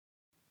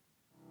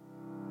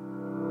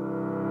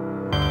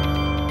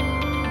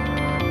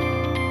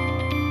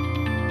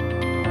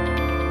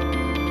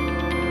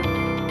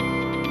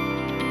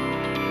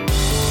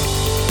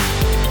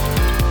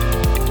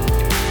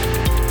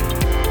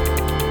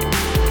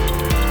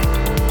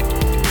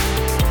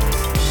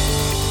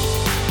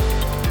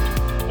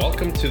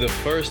to the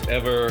first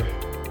ever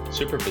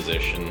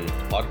Superposition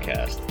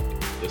podcast.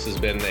 This has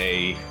been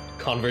a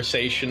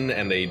conversation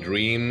and a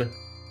dream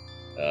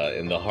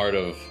in the heart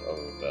of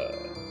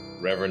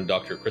Reverend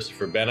Dr.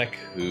 Christopher Bennick,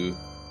 who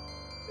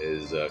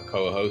is a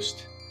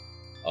co-host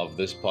of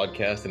this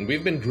podcast. And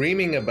we've been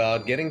dreaming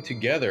about getting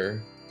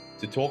together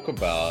to talk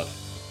about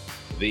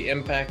the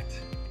impact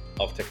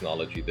of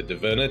technology, the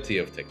divinity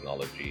of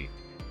technology,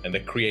 and the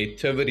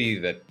creativity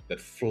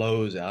that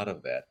flows out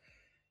of that.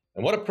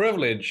 And what a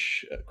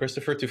privilege,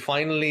 Christopher, to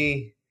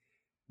finally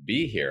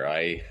be here.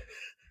 I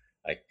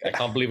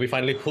can't believe we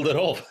finally pulled it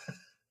off.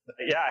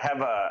 Yeah,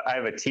 I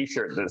have a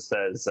T-shirt that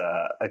says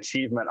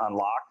 "Achievement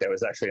Unlocked." I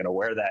was actually going to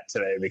wear that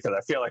today because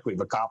I feel like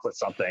we've accomplished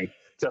something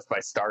just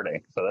by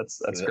starting. So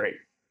that's great.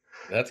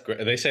 That's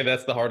great. They say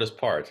that's the hardest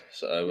part.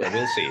 So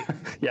we'll see.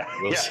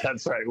 We'll see.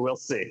 That's right. We'll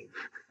see.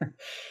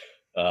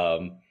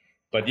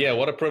 But yeah,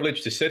 what a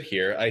privilege to sit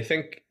here. I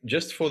think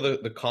just for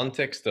the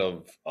context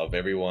of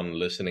everyone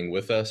listening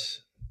with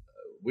us,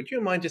 would you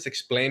mind just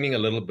explaining a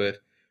little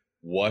bit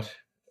what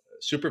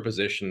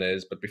superposition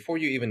is? But before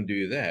you even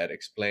do that,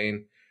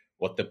 explain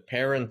what the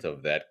parent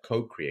of that,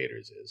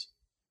 co-creators, is.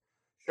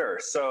 Sure.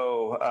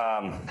 So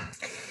I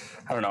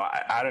don't know.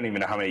 I don't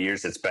even know how many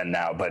years it's been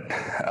now, but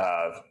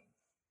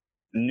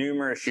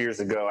numerous years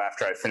ago,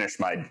 after I finished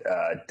my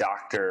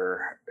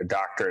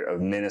doctorate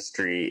of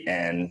ministry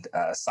and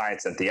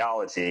science and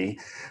theology,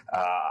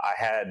 I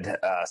had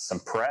some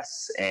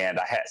press, and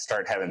I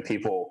started having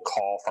people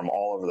call from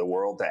all over the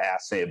world to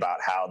ask me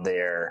about how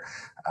the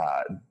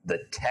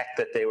tech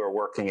that they were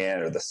working in,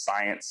 or the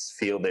science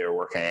field they were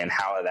working in,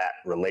 how that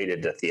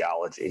related to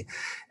theology.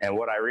 And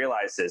what I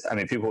realized is,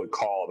 people would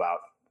call about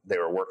they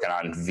were working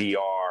on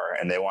VR,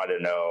 and they wanted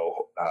to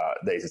know,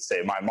 they would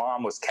say, my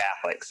mom was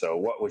Catholic, so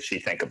what would she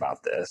think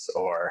about this?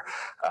 Or,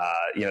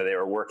 they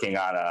were working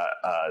on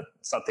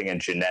something in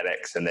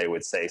genetics, and they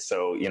would say,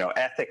 so,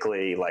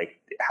 ethically, like,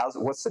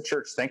 what's the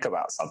church think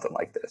about something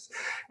like this?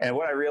 And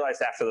what I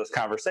realized after those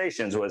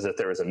conversations was that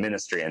there was a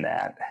ministry in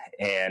that.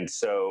 And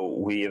so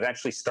we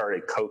eventually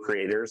started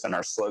Co-Creators, and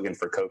our slogan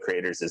for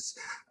Co-Creators is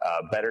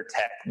better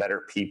tech,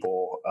 better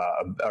people,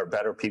 or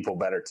better people,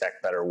 better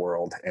tech, better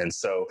world. And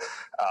so,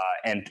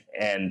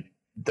 and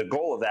the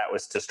goal of that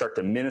was to start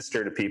to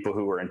minister to people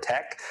who were in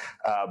tech,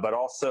 but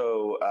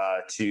also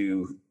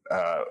to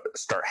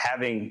start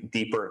having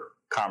deeper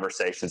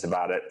conversations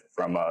about it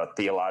from a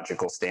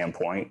theological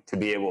standpoint, to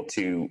be able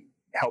to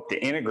help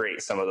to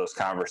integrate some of those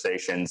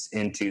conversations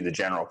into the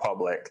general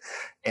public.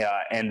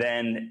 And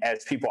then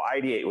as people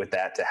ideate with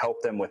that, to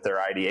help them with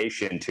their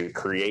ideation to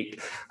create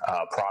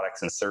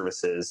products and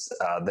services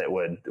that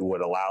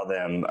would allow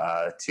them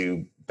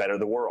to better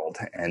the world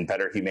and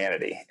better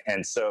humanity.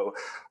 And so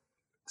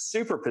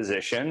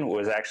Superposition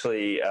was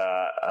actually,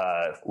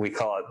 we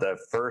call it the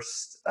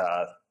first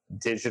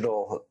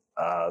digital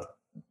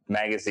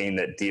magazine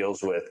that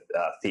deals with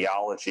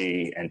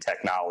theology and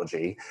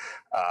technology.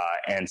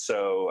 And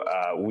so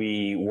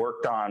we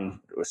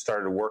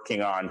started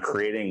working on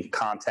creating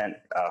content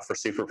for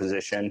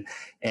Superposition.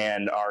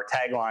 And our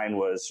tagline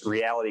was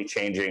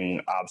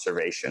reality-changing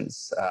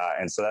observations.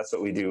 And so that's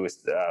what we do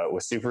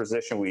with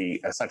Superposition.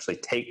 We essentially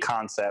take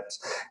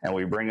concepts and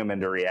we bring them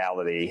into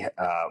reality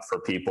for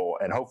people,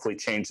 and hopefully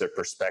change their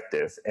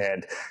perspective.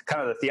 And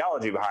kind of the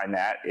theology behind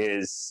that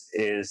is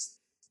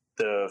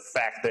the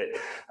fact that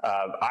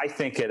I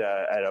think at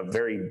a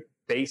very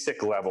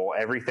basic level,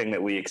 everything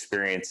that we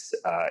experience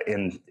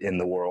in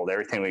the world,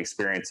 everything we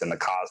experience in the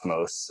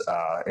cosmos,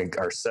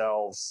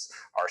 ourselves,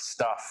 our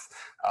stuff,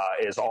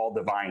 is all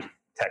divine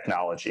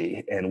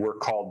technology, and we're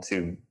called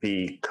to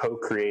be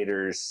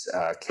co-creators,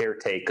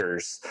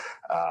 caretakers,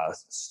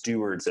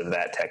 stewards of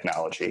that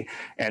technology.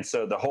 And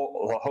so the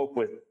hope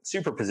with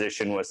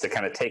Superposition was to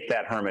kind of take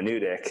that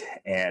hermeneutic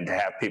and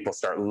have people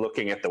start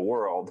looking at the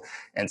world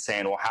and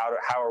saying, well,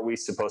 how are we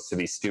supposed to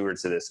be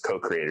stewards of this,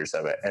 co-creators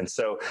of it? And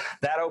so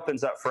that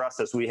opens up for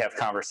us as we have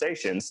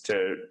conversations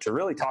to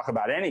really talk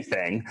about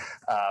anything,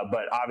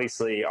 but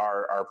obviously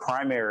our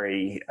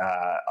primary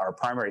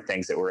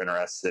things that we're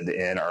interested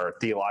in are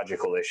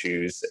theological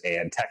issues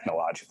and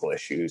technological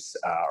issues,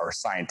 or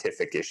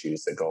scientific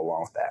issues that go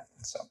along with that.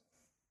 So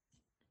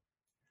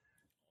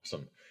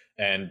awesome.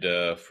 And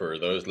for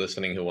those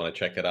listening who want to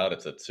check it out,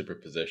 it's at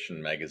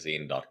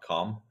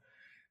superpositionmagazine.com,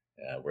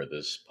 where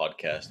this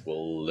podcast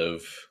will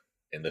live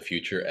in the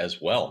future as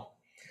well.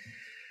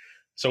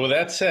 So with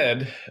that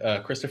said,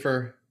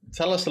 Christopher,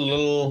 tell us a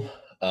little,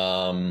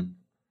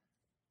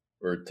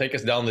 or take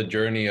us down the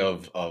journey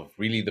of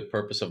really the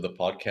purpose of the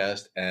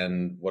podcast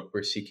and what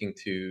we're seeking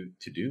to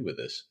do with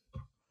this.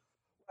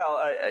 Well,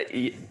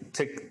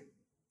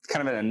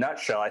 kind of in a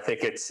nutshell, I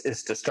think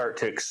is to start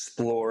to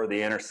explore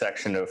the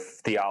intersection of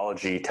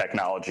theology,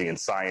 technology, and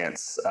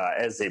science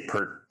as they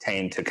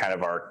pertain to kind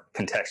of our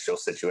contextual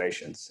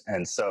situations.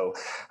 And so,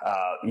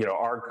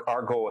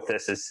 our goal with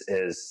this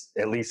is,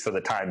 at least for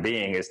the time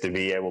being, is to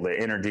be able to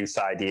introduce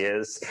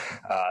ideas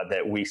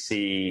that we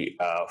see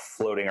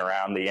floating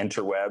around the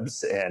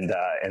interwebs,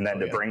 and then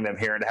to bring them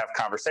here and to have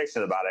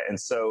conversations about it. And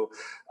so,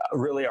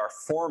 really, our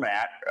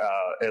format,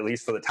 at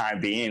least for the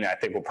time being, I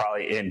think we'll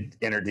probably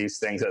introduce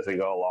things as we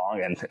go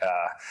along,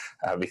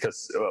 and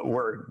because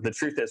the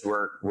truth is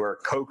we're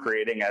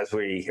co-creating as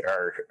we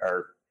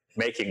are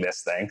making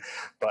this thing,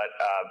 but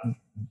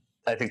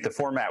I think the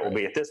format will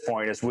be at this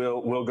point is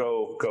we'll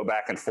go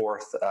back and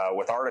forth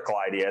with article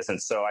ideas,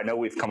 and so I know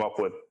we've come up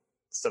with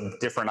some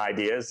different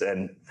ideas,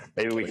 and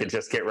maybe we could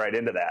just get right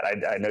into that.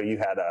 I know you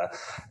had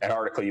an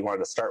article you wanted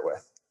to start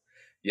with.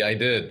 Yeah, I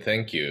did.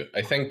 Thank you.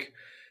 I think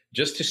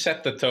just to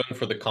set the tone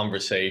for the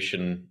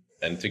conversation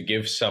and to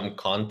give some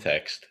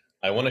context,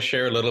 I want to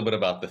share a little bit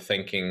about the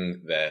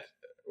thinking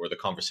or the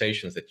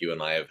conversations that you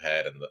and I have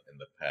had in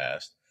the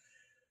past.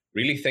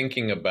 Really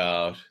thinking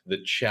about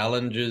the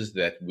challenges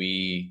that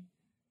we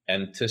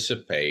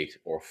anticipate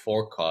or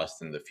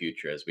forecast in the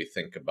future as we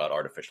think about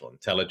artificial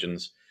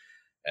intelligence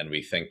and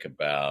we think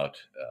about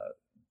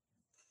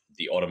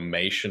the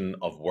automation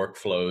of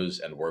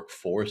workflows and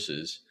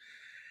workforces.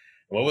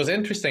 What was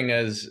interesting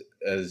as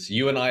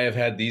you and I have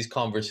had these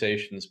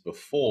conversations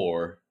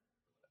before,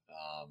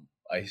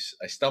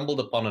 I stumbled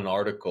upon an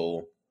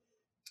article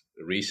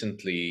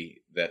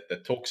recently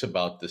that talks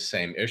about the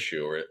same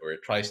issue, or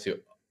it tries to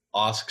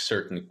ask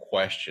certain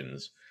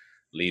questions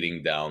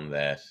leading down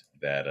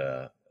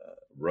that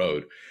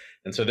road.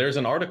 And so there's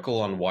an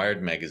article on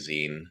Wired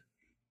magazine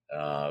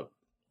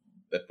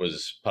that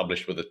was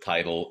published with the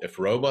title, "If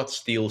Robots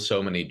Steal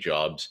So Many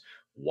Jobs,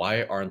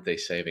 Why Aren't They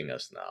Saving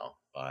Us Now?"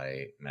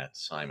 by Matt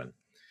Simon.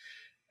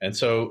 And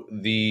so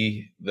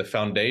the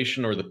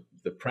foundation, or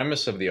the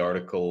premise of the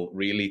article,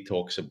 really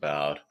talks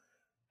about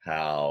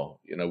how,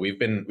 we've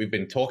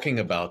been talking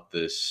about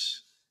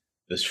this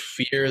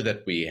fear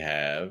that we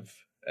have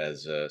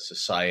as a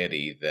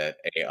society that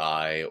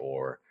AI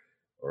or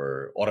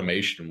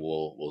automation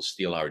will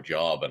steal our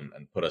job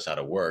and put us out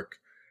of work,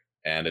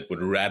 and it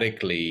would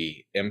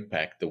radically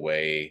impact the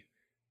way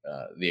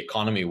the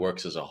economy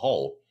works as a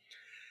whole.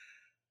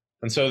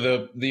 And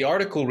so the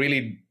article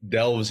really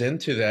delves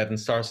into that and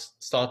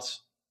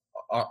starts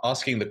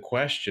asking the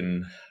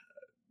question,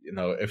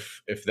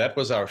 if that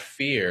was our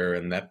fear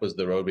and that was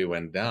the road we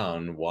went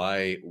down,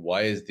 why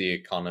is the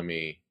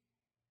economy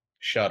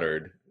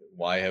shuttered?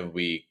 Why have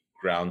we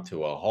ground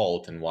to a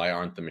halt, and why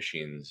aren't the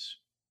machines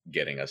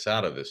getting us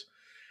out of this?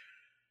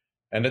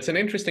 And it's an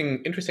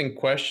interesting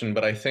question,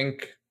 but I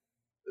think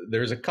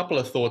there's a couple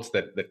of thoughts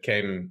that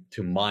came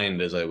to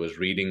mind as I was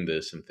reading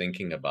this and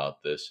thinking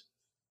about this.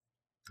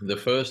 The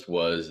first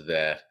was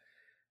that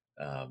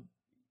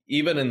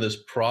even in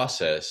this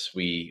process,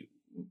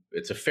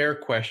 it's a fair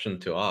question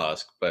to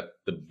ask, but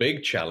the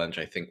big challenge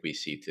I think we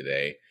see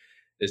today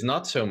is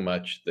not so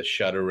much the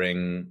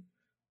shuttering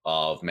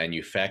of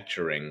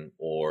manufacturing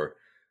or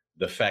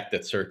the fact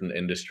that certain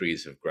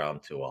industries have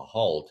ground to a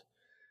halt.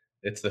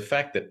 It's the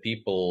fact that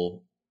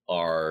people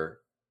are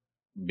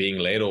being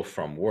laid off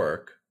from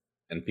work,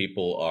 and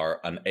people are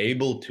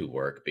unable to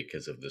work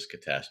because of this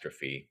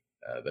catastrophe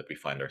that we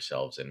find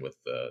ourselves in with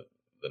the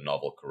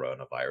novel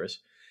coronavirus.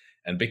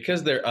 And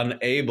because they're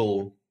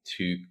unable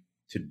to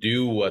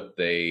do what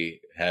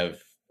they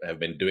have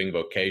been doing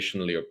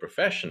vocationally or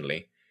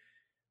professionally,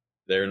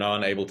 they're now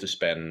unable to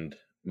spend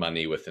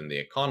money within the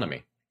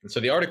economy. And so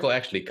the article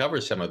actually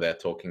covers some of that,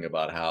 talking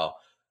about how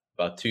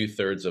about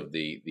 2/3 of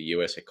the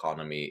US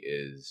economy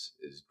is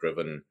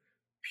driven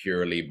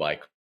purely by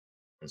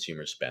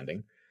consumer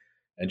spending,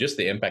 and just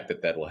the impact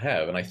that will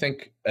have. And I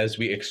think as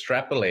we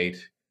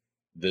extrapolate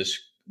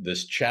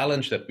this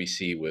challenge that we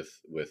see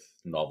with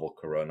novel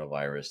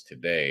coronavirus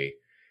today,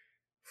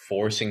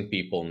 forcing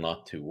people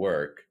not to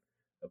work,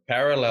 a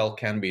parallel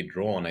can be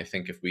drawn, I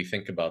think, if we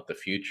think about the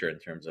future in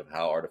terms of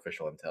how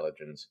artificial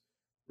intelligence,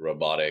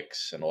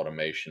 robotics, and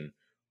automation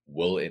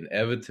will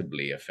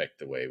inevitably affect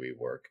the way we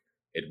work.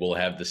 It will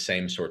have the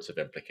same sorts of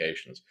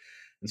implications.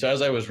 And so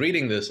as I was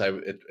reading this,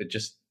 it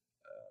just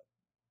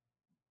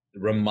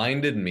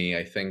reminded me,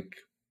 I think,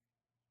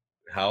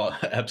 how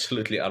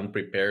absolutely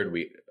unprepared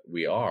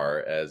we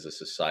are as a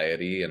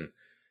society and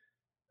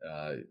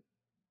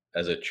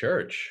as a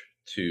church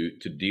to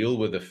deal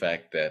with the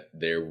fact that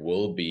there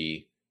will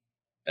be,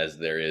 as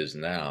there is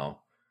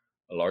now,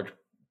 a large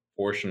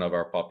portion of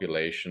our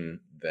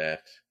population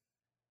that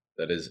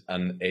is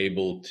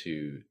unable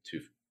to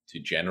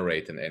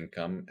generate an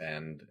income,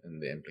 and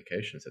the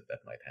implications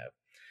that might have.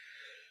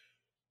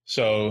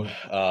 So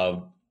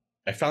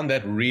I found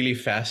that really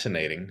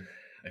fascinating.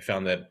 I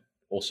found that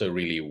also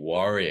really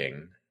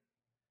worrying.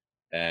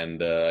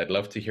 And I'd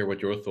love to hear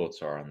what your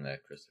thoughts are on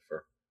that,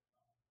 Christopher.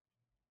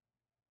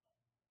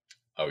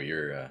 Oh,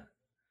 you're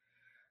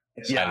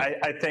yeah.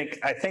 I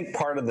think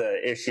part of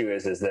the issue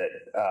is that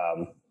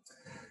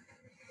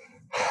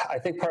I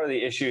think part of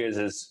the issue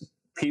is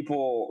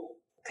people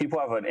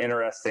have an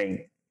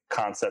interesting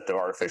concept of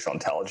artificial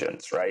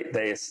intelligence, right?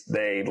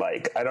 They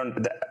like, I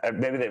don't,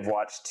 maybe they've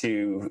watched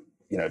too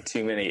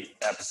many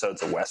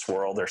episodes of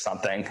Westworld or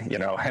something,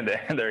 and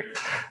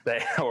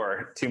they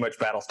or too much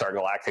Battlestar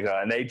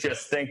Galactica, and they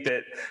just think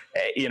that,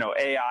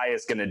 AI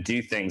is going to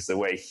do things the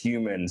way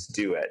humans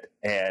do it.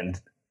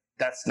 And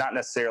that's not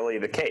necessarily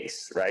the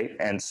case, right?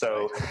 And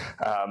so,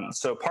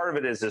 so part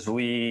of it is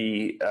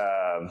we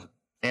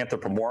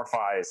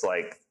anthropomorphize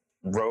like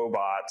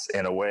robots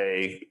in a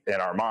way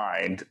in our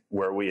mind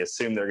where we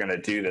assume they're going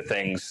to do the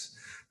things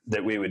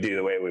that we would do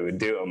the way we would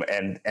do them.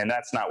 And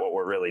that's not what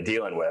we're really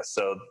dealing with.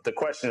 So the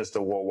question is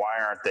well, why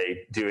aren't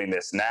they doing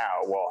this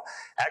now? Well,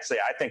 actually,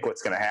 I think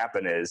what's going to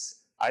happen is,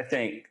 I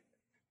think,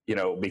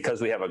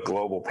 because we have a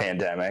global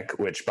pandemic,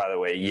 which, by the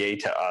way, yay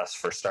to us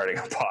for starting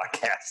a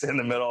podcast in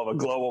the middle of a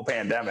global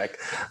pandemic.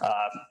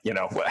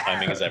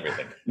 Timing is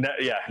everything.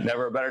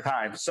 Never a better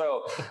time.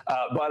 So,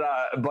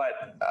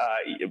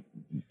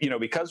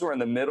 because we're in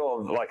the middle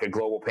of like a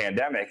global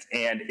pandemic,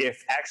 and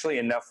if actually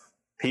enough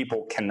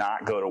people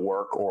cannot go to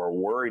work or are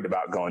worried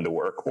about going to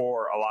work,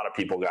 or a lot of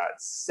people got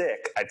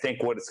sick, I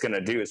think what it's going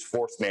to do is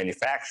force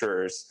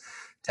manufacturers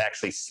to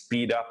actually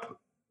speed up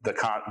the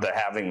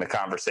having the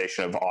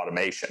conversation of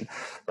automation,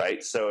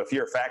 right? So if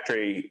you're a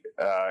factory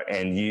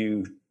and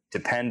you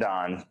depend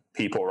on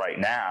people right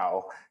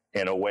now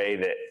in a way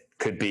that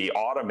could be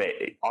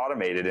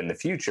automated in the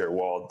future,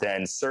 well,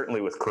 then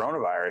certainly with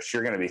coronavirus,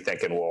 you're going to be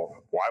thinking, well,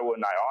 why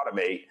wouldn't I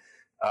automate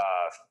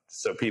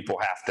so people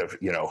have to,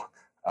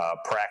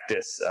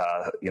 practice,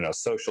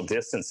 social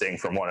distancing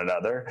from one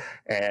another.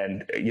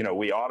 And,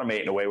 we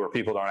automate in a way where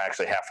people don't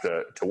actually have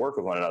to work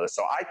with one another.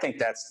 So I think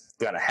that's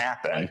going to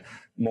happen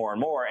more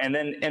and more. And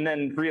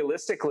then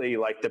realistically,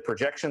 like the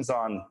projections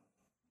on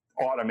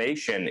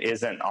automation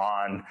isn't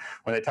on,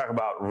 when they talk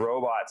about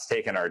robots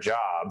taking our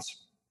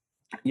jobs,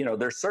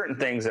 there's certain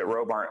things that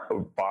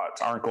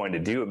robots aren't going to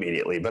do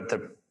immediately, but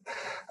the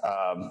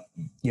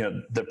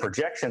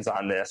projections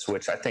on this,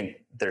 which I think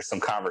there's some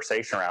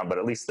conversation around, but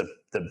at least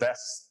the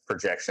best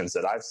projections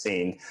that I've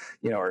seen,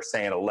 are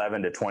saying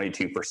 11 to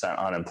 22%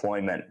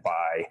 unemployment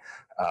by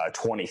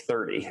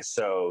 2030.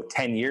 So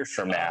 10 years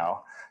from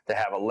now, to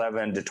have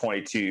 11 to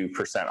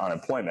 22%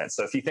 unemployment.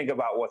 So if you think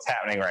about what's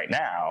happening right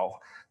now,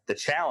 the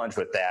challenge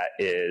with that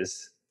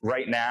is,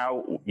 right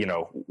now,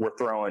 we're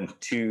throwing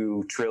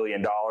 $2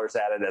 trillion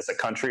at it as a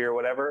country or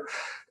whatever,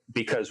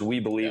 because we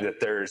believe that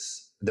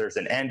there's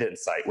an end in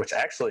sight, which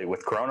actually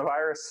with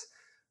coronavirus,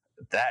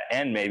 that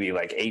end may be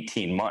like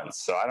 18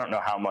 months. So I don't know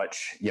how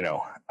much,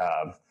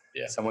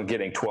 someone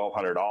getting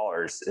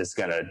 $1,200 is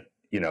going to,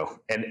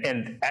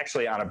 and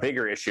actually on a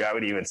bigger issue, I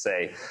would even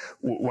say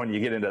when you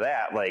get into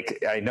that,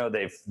 like, I know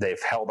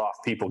they've held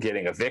off people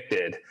getting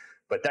evicted,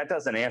 but that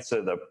doesn't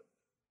answer the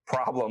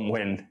problem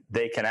when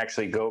they can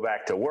actually go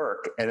back to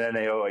work and then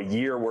they owe a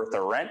year worth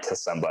of rent to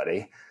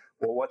somebody.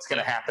 Well, what's going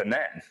to happen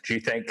then?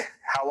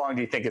 How long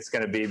do you think it's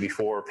going to be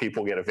before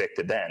people get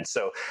evicted then?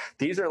 So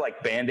these are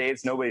like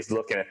Band-Aids. Nobody's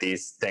looking at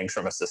these things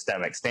from a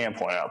systemic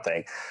standpoint, I don't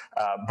think.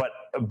 But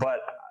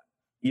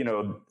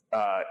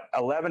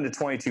 11 to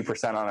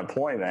 22%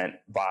 unemployment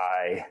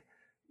by,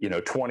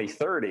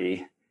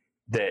 2030,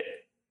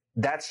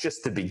 that's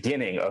just the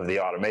beginning of the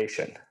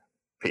automation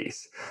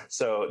piece.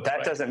 So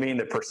that doesn't mean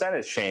the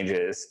percentage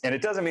changes, and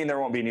it doesn't mean there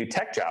won't be new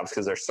tech jobs,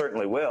 because there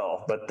certainly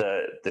will. But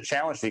the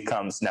challenge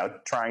becomes now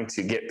trying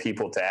to get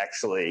people to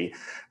actually,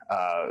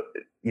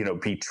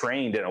 be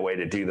trained in a way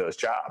to do those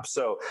jobs.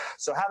 So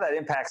how that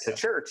impacts the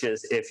church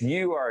is, if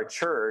you are a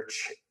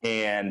church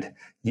and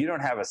you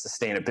don't have a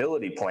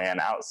sustainability plan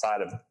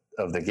outside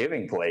of the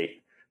giving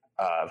plate,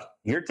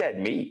 you're dead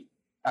meat.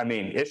 I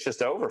mean, it's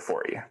just over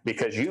for you,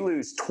 because you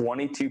lose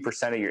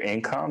 22% of your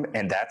income,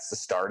 and that's the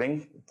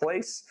starting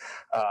place.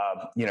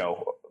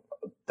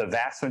 The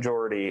vast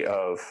majority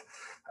of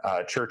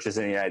churches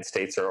in the United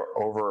States are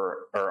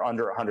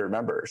under 100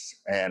 members,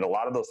 and a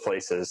lot of those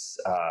places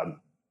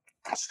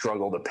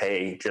struggle to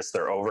pay just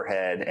their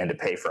overhead and to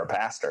pay for a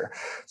pastor.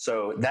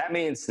 So that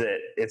means that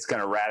it's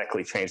going to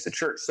radically change the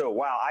church. So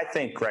while I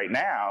think right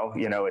now,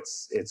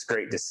 it's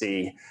great to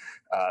see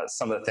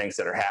some of the things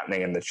that are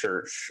happening in the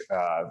church,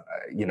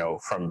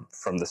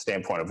 from the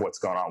standpoint of what's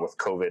going on with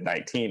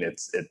COVID-19,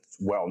 it's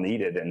well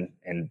needed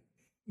and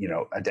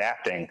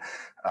adapting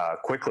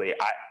quickly.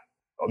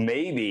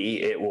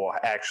 Maybe it'll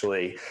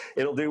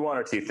do one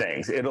or two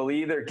things. It'll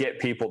either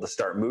get people to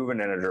start moving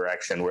in a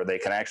direction where they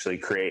can actually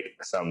create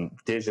some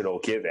digital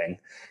giving,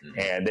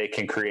 and they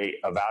can create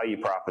a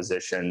value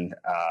proposition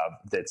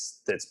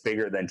that's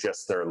bigger than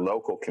just their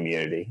local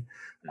community.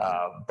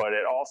 But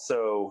it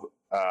also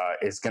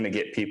is going to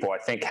get people, I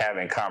think,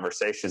 having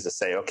conversations to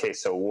say, okay,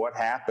 so what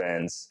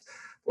happens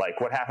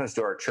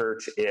to our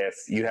church if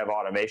you have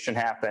automation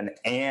happen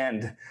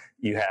and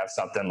you have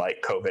something like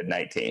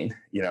COVID-19,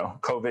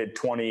 COVID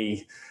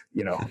 20,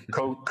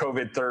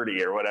 COVID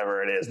 30 or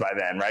whatever it is by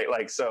then, right?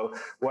 Like, so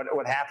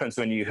what happens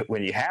when you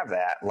have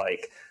that,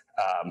 like,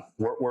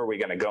 where are we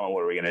going to go and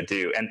what are we going to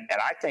do? And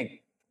I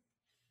think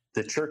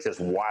the church is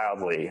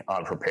wildly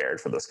unprepared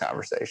for those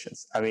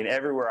conversations. I mean,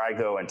 everywhere I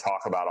go and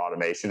talk about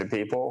automation to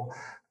people,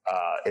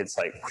 it's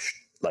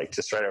like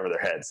just right over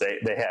their heads.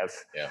 They have,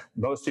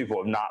 most people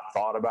have not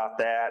thought about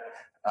that.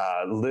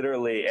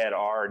 Literally at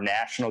our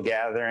national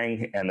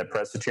gathering and the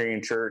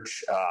Presbyterian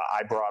Church,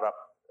 I brought up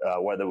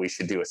whether we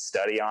should do a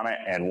study on it.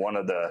 And one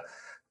of the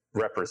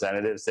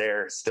representatives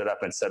there stood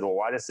up and said, well,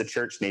 why does the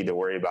church need to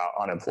worry about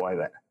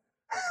unemployment?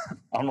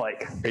 I'm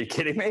like, are you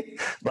kidding me?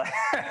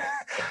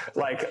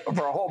 Like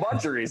for a whole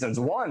bunch of reasons.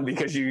 One,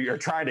 because you're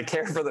trying to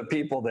care for the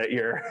people that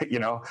you're,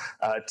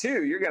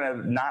 two, you're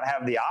going to not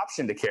have the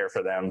option to care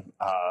for them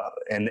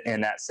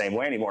in that same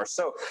way anymore.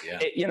 So,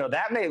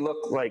 that may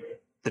look like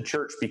the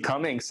church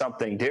becoming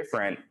something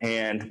different.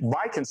 And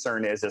my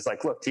concern is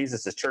like, look,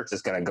 Jesus' church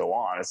is going to go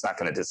on. It's not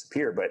going to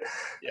disappear.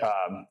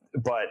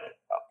 But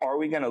are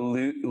we going to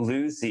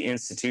lose the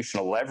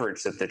institutional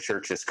leverage that the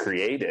church has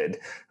created,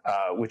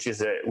 which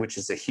is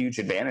a huge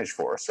advantage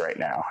for us right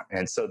now?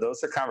 And so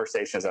those are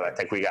conversations that I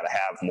think we got to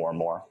have more and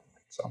more.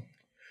 So,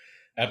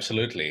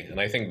 absolutely. And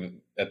I think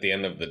at the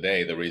end of the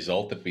day, the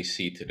result that we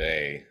see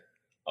today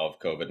of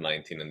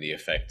COVID-19 and the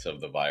effects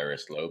of the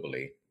virus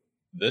globally,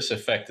 this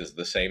effect is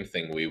the same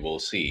thing we will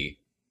see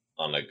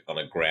on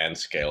a grand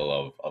scale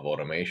of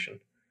automation.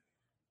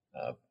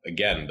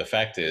 Again, the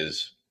fact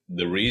is,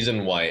 the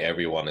reason why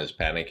everyone is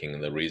panicking,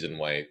 and the reason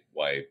why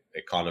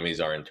economies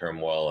are in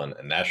turmoil and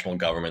national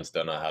governments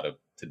don't know how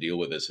to deal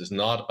with this is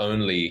not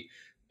only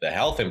the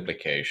health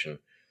implication,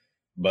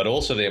 but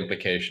also the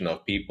implication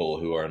of people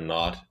who are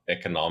not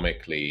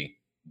economically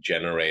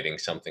generating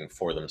something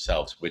for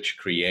themselves, which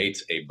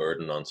creates a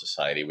burden on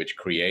society, which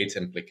creates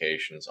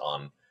implications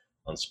on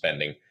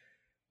spending.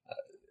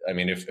 I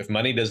mean, if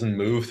money doesn't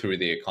move through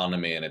the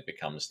economy and it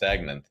becomes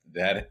stagnant,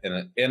 that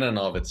in and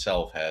of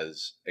itself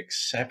has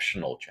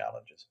exceptional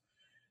challenges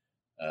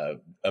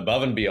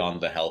above and beyond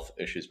the health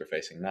issues we're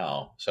facing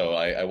now. So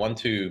I want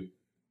to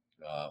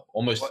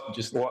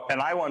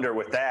and I wonder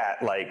with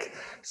that, like,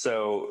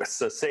 so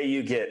say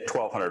you get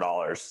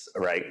 $1,200,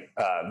 right?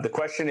 The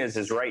question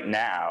is right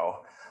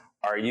now,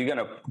 are you going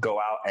to go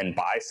out and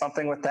buy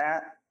something with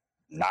that?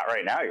 Not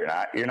right now.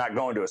 You're not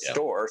going to a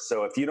store.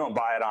 So if you don't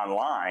buy it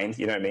online,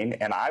 you know what I mean?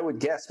 And I would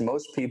guess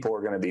most people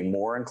are going to be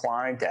more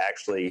inclined to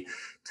actually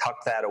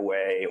tuck that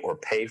away or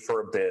pay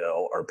for a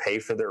bill or pay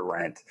for their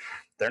rent.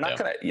 They're not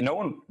going to, no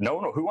one,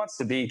 who wants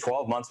to be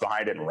 12 months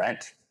behind in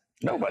rent?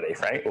 Nobody,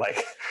 right?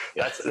 Like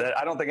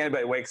I don't think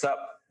anybody wakes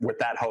up with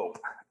that hope,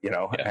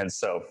 And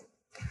so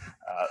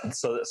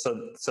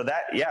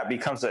that,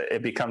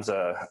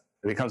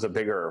 becomes a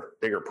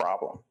bigger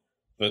problem.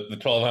 The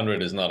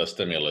 1,200 is not a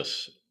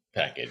stimulus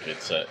package.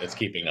 It's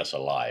keeping us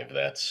alive.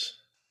 That's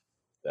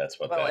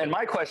what. Well, and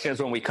my question is,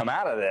 when we come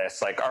out of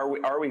this, like, are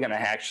we going to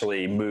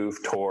actually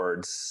move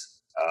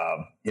towards,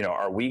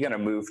 are we going to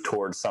move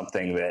towards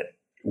something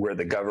where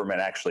the government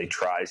actually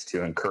tries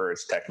to encourage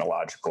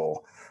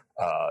technological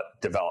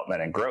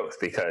development and growth?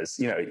 Because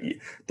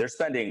they're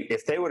spending,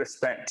 if they would have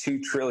spent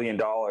 $2 trillion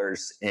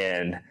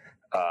in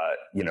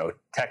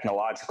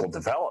technological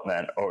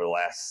development over the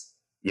last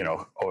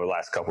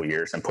couple of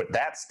years, and put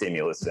that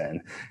stimulus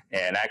in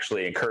and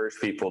actually encourage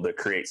people to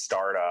create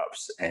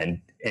startups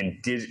and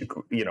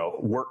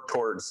work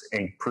towards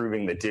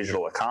improving the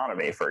digital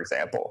economy, for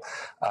example,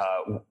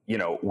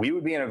 we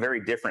would be in a very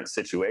different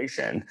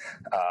situation,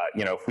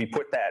 if we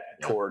put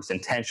that towards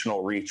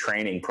intentional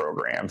retraining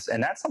programs.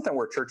 And that's something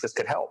where churches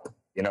could help.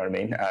 You know what I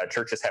mean?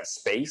 Churches have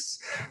space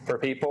for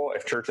people.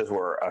 If churches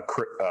were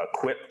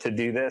equipped to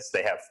do this,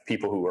 they have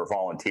people who are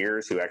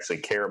volunteers who actually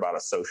care about a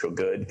social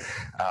good,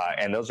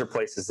 and those are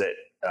places that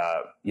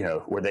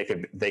where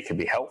they could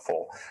be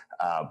helpful.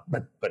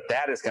 But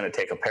that is going to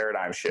take a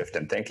paradigm shift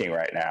in thinking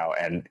right now,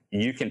 and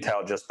you can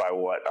tell just by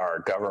what our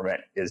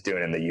government is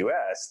doing in the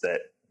U.S. that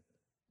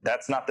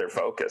that's not their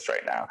focus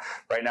right now.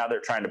 Right now,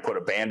 they're trying to put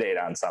a Band-Aid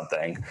on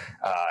something,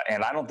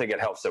 and I don't think it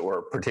helps that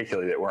we're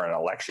in an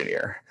election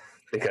year.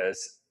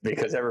 Because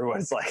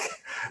everyone's like,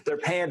 they're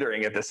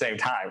pandering at the same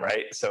time,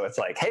 right? So it's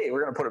like, hey,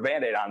 we're going to put a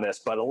Band-Aid on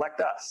this, but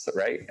elect us,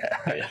 right?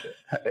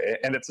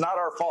 And it's not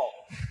our fault.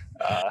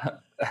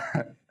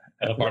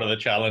 And a part of the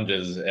challenge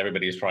is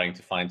everybody's trying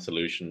to find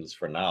solutions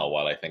for now.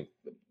 While I think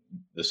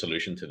the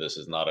solution to this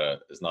is not a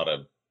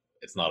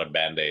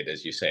Band-Aid,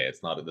 as you say.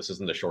 This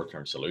isn't a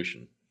short-term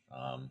solution.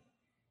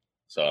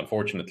 So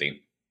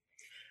unfortunately,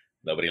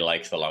 nobody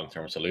likes the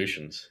long-term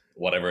solutions,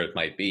 whatever it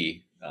might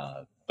be.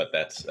 But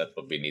that's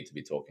what we need to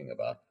be talking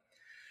about.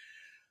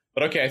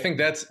 But okay, I think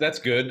that's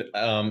good.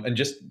 And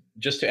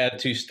just to add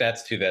 2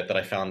 stats to that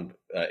I found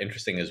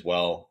interesting as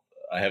well.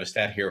 I have a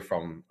stat here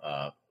from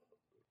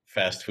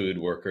fast food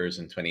workers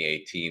in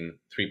 2018.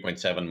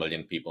 3.7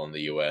 million people in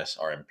the U.S.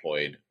 are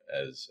employed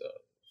as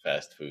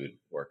fast food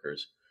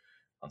workers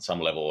on some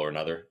level or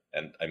another.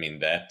 And I mean,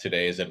 that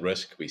today is at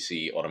risk. We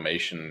see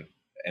automation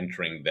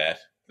entering that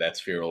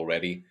sphere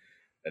already.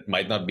 It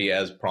might not be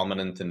as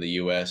prominent in the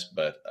U.S.,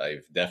 but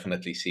I've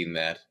definitely seen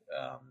that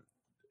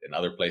in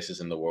other places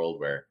in the world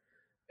where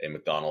a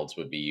McDonald's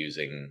would be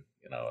using,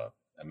 a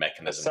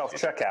mechanism.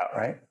 Self-checkout,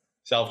 right?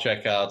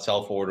 self-checkout,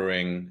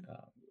 self-ordering.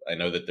 I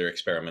know that they're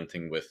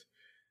experimenting with,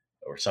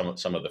 or some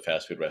of the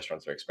fast food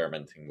restaurants are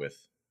experimenting with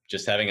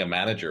just having a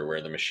manager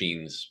where the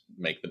machines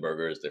make the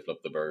burgers, they flip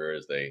the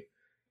burgers, it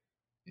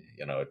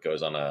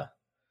goes on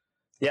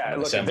Yeah, an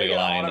look, if they assembly can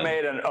line.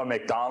 automate a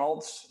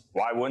McDonald's,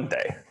 why wouldn't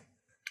they?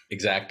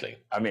 Exactly.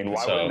 I mean, And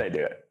why wouldn't they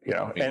do it?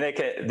 And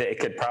they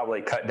could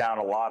probably cut down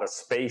a lot of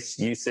space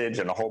usage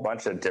and a whole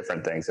bunch of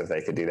different things if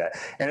they could do that.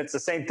 And it's the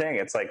same thing.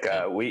 It's like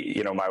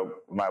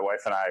my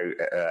wife and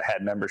I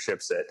had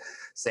memberships at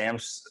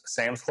Sam's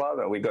Club,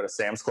 and we go to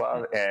Sam's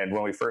Club. And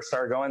when we first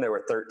started going, there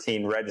were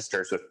 13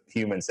 registers with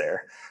humans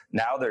there.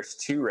 Now there's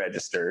 2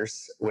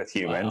 registers with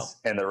humans,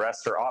 and the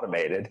rest are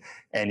automated.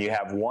 And you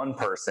have one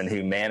person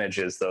who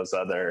manages those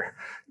other,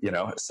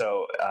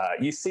 So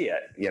you see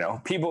it.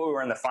 People who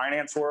are in the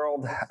finance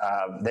world,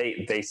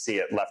 they see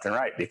it left and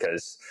right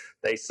because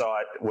they saw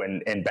it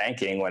when in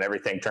banking when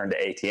everything turned to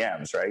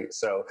ATMs, right?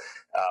 So,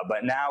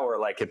 but now we're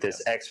like at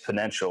this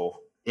exponential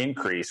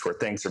increase where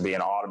things are being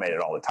automated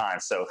all the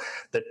time. So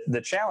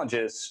the challenge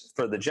is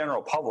for the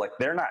general public,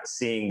 they're not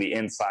seeing the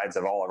insides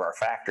of all of our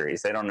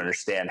factories. They don't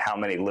understand how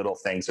many little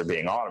things are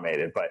being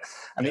automated. But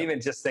I mean, even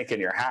just think in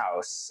your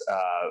house,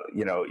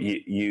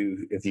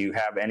 if you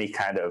have any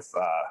kind of,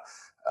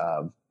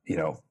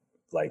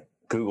 like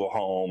Google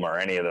Home or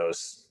any of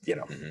those,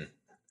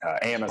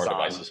 Amazon, smart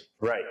devices.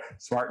 Right?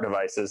 Smart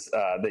devices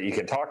that you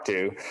can talk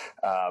to.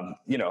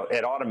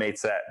 It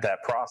automates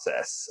that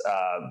process.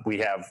 We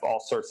have all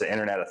sorts of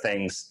Internet of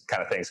Things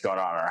kind of things going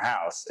on in our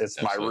house. It's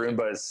Absolutely. My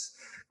Roomba's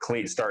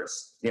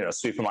starts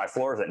sweeping my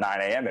floors at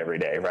 9 a.m. every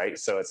day, right?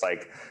 So it's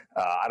like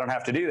I don't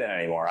have to do that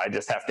anymore. I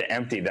just have to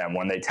empty them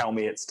when they tell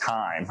me it's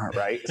time,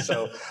 right?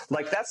 So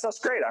like that stuff's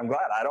great. I'm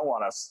glad. I don't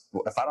want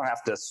to. If I don't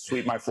have to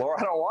sweep my floor,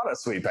 I don't want to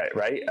sweep it,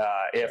 right?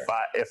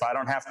 If I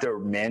don't have to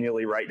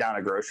manually write down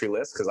a grocery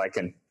list because I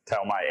can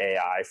tell my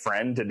AI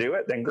friend to do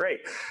it, then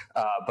great.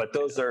 But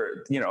those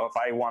are, if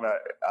I want to,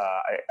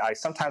 I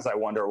sometimes I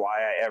wonder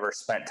why I ever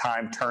spent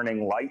time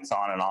turning lights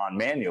on and on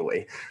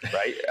manually,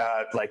 right?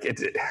 Like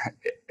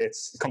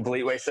it's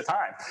complete waste of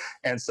time.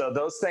 And so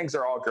those things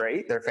are all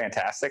great. They're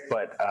fantastic.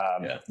 But,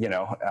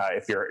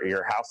 if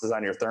your house is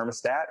on your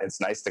thermostat, it's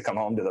nice to come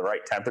home to the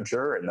right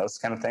temperature and those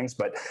kind of things.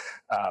 But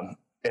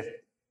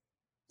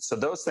so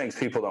those things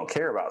people don't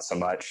care about so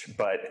much,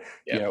 but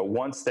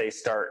once they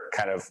start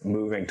kind of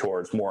moving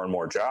towards more and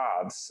more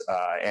jobs,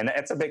 and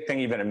it's a big thing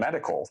even in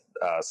medical,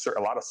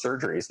 a lot of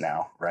surgeries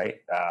now, right?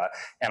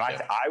 And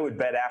I would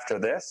bet after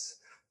this,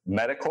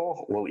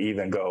 medical will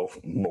even go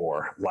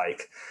more.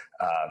 Like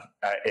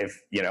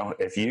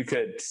if you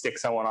could stick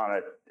someone on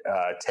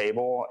a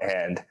table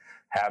and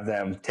have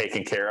them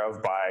taken care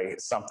of by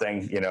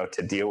something,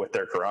 to deal with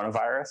their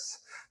coronavirus.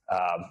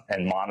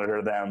 And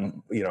monitor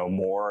them,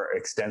 more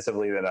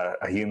extensively than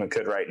a human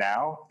could right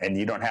now. And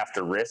you don't have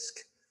to risk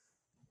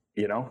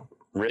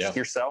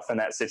yourself in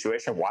that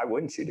situation. Why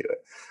wouldn't you do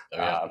it?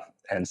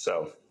 And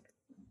so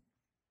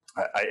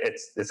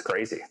it's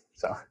crazy.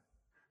 So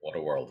what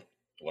a world,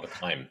 what a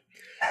time.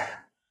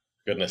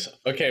 Goodness.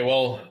 Okay.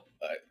 Well,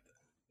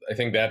 I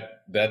think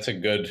that's a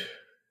good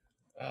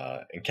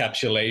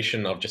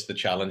encapsulation of just the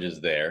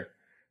challenges there.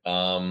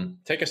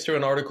 Take us through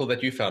an article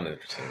that you found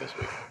interesting this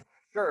week.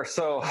 Sure.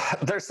 So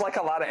there's like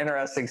a lot of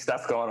interesting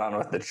stuff going on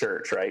with the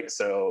church, right?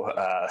 So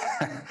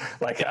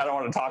like, I don't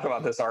want to talk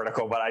about this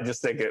article, but I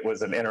just think it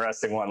was an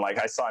interesting one. Like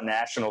I saw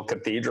National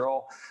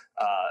Cathedral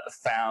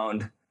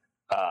found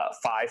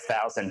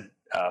 5,000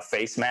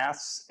 face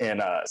masks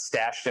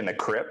stashed in a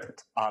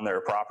crypt on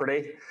their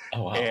property.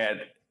 Oh, wow.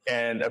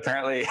 And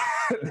apparently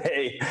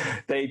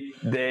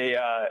they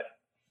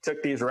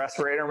took these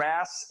respirator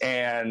masks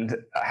and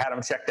had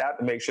them checked out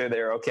to make sure they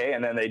were okay.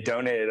 And then they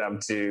donated them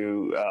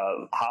to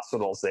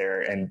hospitals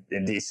there in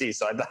DC.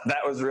 So I thought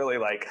that was really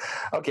like,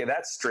 okay,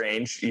 that's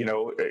strange.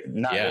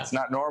 It's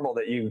not normal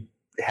that you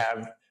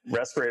have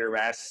respirator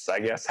masks, I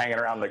guess, hanging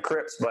around the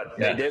crypts, but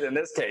they did in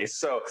this case.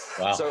 So,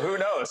 So who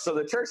knows? So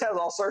the church has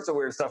all sorts of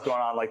weird stuff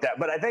going on like that.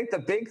 But I think the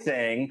big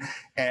thing,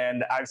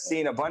 and I've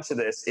seen a bunch of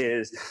this,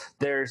 is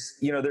there's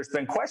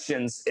been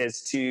questions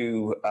as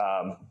to,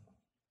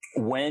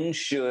 when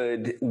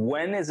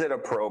is it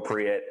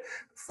appropriate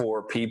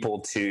for people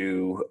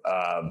to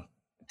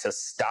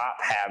stop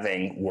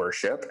having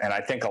worship? And I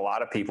think a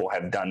lot of people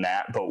have done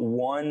that. But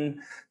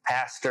one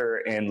pastor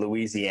in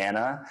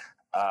Louisiana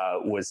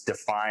was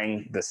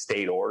defying the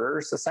state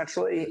orders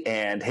essentially,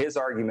 and his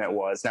argument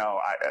was, now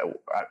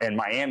in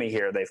Miami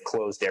here they've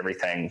closed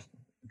everything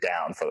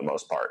down for the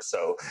most part.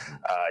 So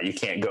you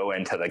can't go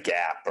into the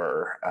Gap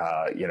or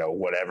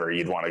whatever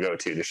you'd want to go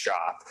to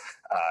shop.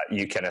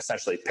 You can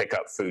essentially pick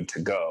up food to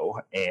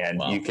go,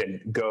 and you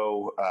can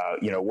go.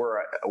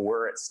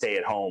 We're at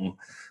stay-at-home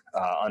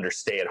under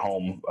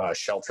stay-at-home,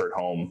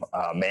 shelter-at-home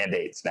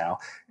mandates now,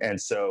 and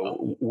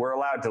so we're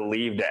allowed to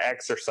leave to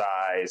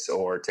exercise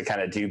or to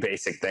kind of do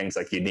basic things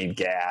like you need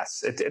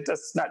gas.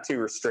 It's not too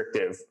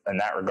restrictive in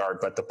that regard,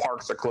 but the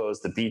parks are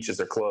closed, the beaches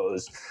are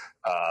closed.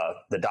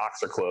 The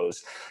docks are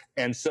closed.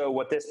 And so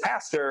what this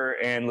pastor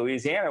in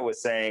Louisiana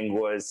was saying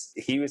was,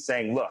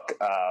 look,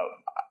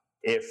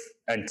 if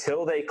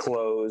until they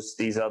close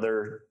these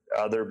other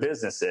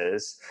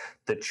businesses,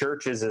 the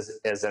church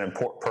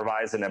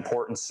provides an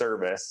important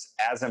service,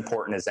 as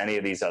important as any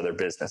of these other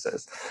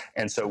businesses.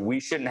 And so we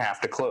shouldn't have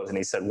to close. And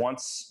he said,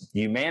 once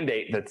you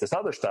mandate that this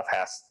other stuff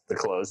has to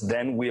close,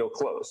 then we'll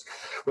close,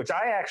 which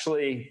I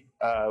actually,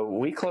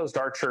 we closed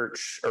our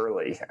church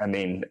early. I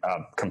mean,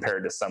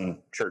 compared to some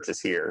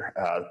churches here,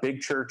 big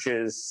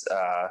churches,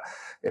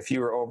 if you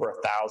were over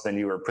 1,000,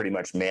 you were pretty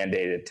much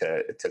mandated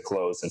to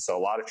close. And so a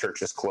lot of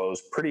churches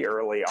closed pretty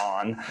early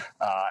on.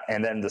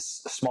 And then the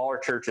smaller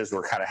churches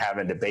were kind of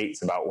having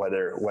debates about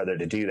whether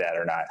to do that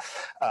or not.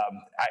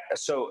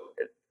 So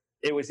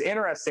it was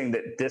interesting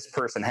that this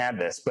person had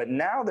this, but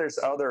now there's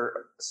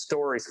other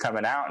stories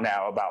coming out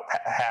now about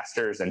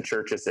pastors and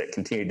churches that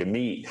continue to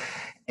meet,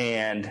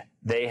 and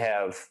they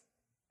have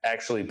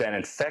actually been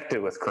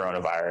infected with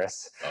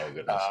coronavirus. Oh,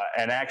 goodness.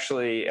 And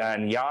actually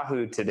on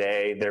Yahoo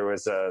today, there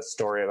was a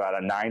story about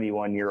a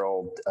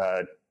 91-year-old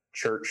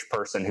church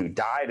person who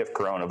died of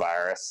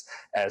coronavirus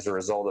as a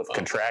result of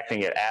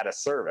contracting it at a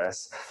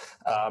service.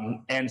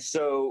 And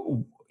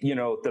so,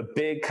 the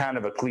big kind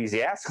of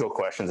ecclesiastical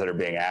questions that are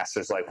being asked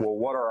is like, well,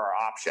 what are our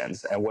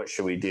options and what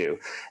should we do?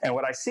 And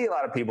what I see a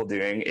lot of people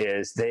doing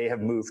is they have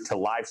moved to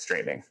live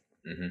streaming.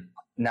 Mm-hmm.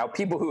 Now,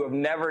 people who have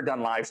never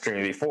done live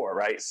streaming before,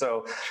 right?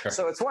 So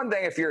it's one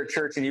thing if you're a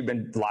church and you've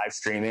been live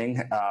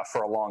streaming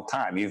for a long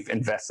time, you've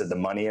invested the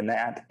money in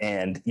that.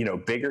 And,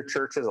 bigger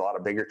churches, a lot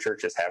of bigger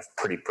churches have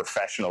pretty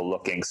professional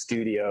looking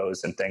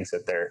studios and things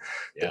that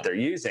they're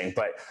using.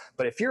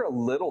 But if you're a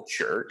little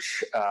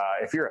church,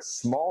 if you're a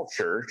small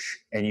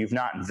church and you've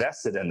not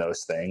invested in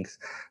those things,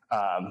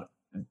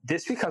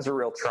 this becomes a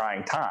real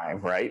trying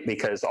time, right?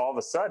 Because all of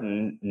a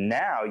sudden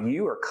now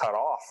you are cut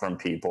off from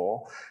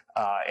people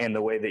in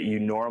the way that you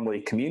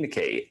normally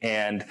communicate.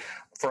 And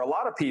for a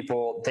lot of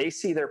people, they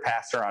see their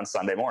pastor on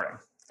Sunday morning,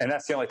 and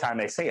that's the only time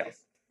they see him.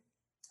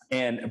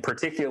 And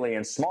particularly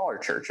in smaller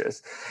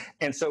churches.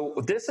 And so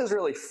this has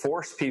really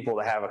forced people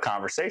to have a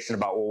conversation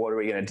about, well, what are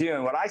we going to do?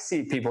 And what I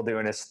see people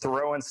doing is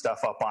throwing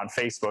stuff up on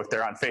Facebook.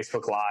 They're on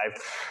Facebook Live,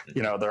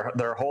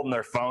 they're holding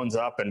their phones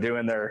up and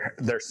doing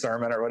their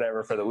sermon or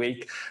whatever for the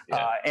week.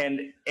 Yeah.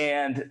 And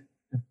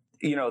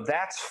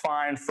that's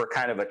fine for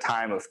kind of a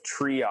time of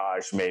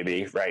triage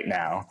maybe right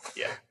now.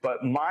 Yeah.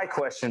 But my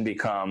question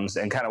becomes,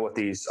 and kind of what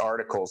these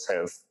articles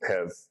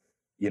have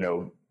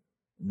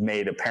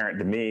made apparent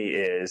to me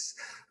is,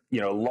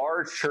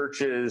 large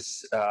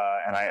churches,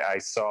 and I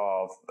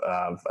saw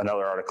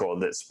another article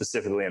that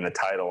specifically in the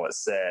title, it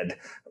said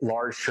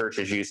large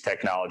churches use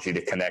technology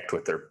to connect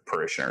with their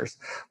parishioners,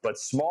 but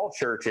small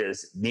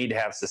churches need to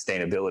have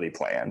sustainability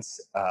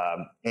plans.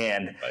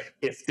 And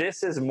if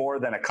this is more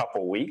than a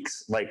couple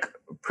weeks, like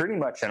pretty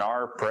much in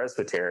our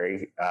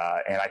presbytery,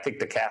 and I think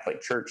the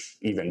Catholic Church,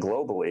 even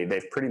globally,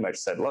 they've pretty much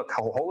said, look,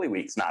 Holy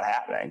Week's not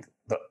happening.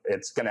 But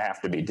it's going to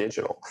have to be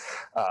digital.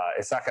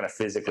 It's not going to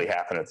physically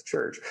happen at the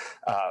church.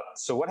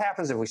 So what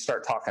happens if we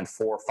start talking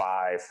 4,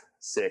 5,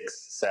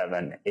 6,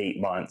 7, 8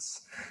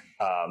 months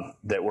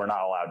that we're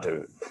not allowed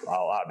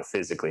to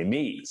physically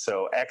meet?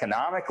 So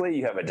economically,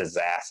 you have a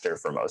disaster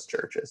for most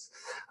churches.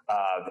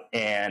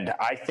 And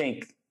I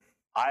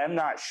am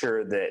not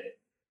sure that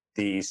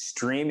the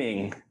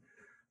streaming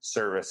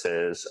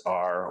services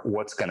are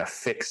what's going to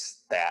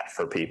fix that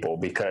for people,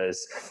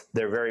 because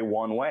they're very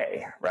one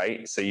way,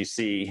 right? So you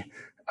see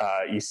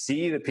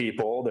the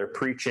people, they're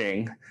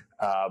preaching,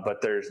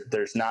 but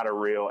there's not a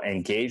real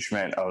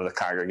engagement of the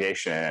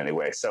congregation in any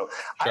way. So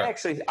sure. I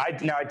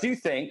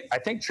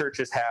think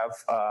churches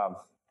have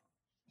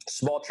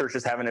small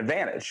churches have an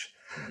advantage.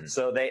 Mm-hmm.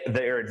 So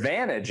their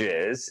advantage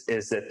is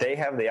that they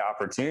have the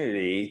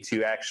opportunity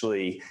to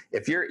actually,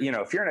 if you're in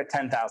a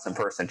 10,000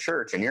 person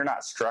church and you're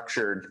not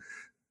structured,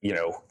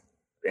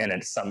 and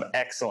in some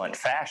excellent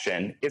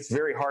fashion, it's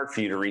very hard for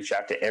you to reach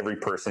out to every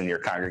person in your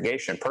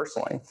congregation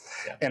personally.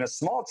 Yeah. In a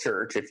small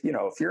church, if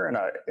you're in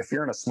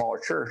a smaller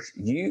church,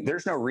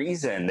 there's no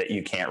reason that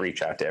you can't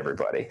reach out to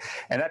everybody.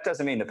 And that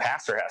doesn't mean the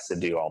pastor has to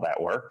do all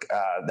that work.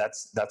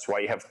 That's why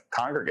you have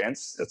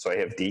congregants. That's why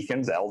you have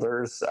deacons,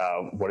 elders,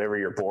 whatever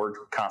your board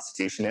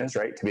constitution is,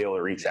 right, to be able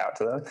to reach out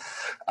to them.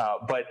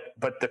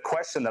 But the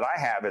question that I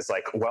have is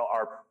like, well,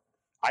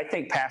 I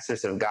think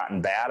pastors have gotten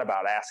bad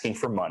about asking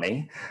for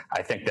money.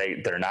 I think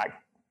they're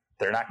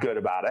not good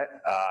about it.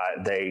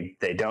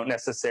 They don't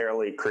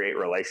necessarily create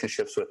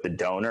relationships with the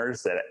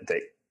donors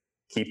that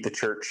keep the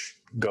church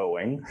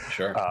going.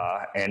 Sure.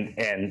 And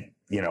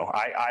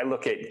I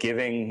look at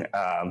giving.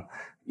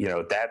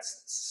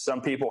 That's,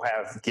 some people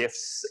have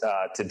gifts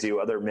to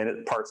do other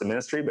parts of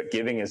ministry, but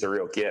giving is a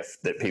real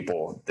gift that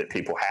people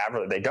have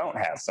or they don't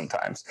have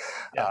sometimes.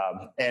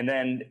 Yeah. And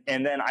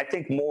then I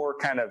think more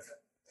kind of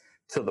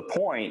to the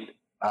point,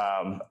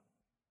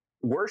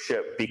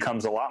 worship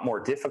becomes a lot more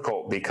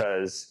difficult,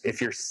 because if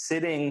you're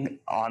sitting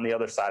on the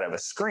other side of a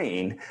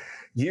screen,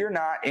 you're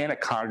not in a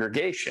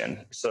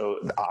congregation. So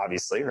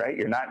obviously, right,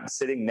 you're not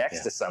sitting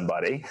next to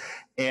somebody.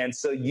 And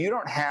so you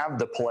don't have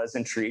the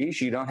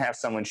pleasantries. You don't have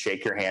someone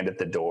shake your hand at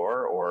the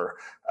door or,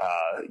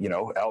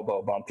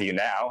 elbow bump you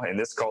now in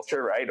this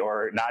culture, right?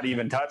 Or not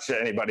even touch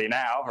anybody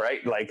now,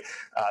 right? Like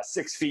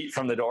 6 feet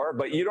from the door.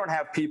 But you don't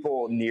have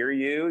people near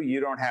you. You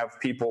don't have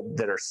people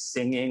that are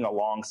singing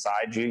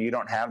alongside you. You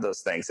don't have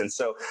those things. And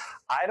so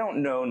I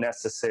don't know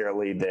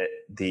necessarily that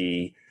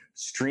the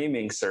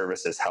streaming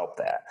services help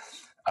that.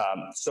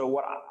 So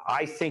what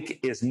I think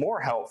is more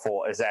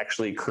helpful is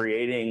actually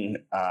creating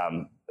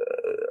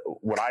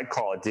what I'd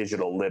call a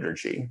digital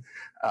liturgy.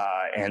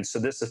 And so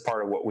this is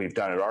part of what we've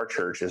done at our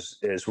church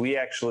is we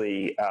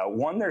actually,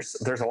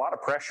 there's a lot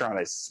of pressure on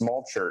a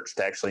small church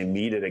to actually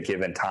meet at a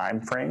given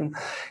time frame.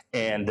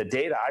 And the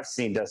data I've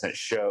seen doesn't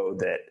show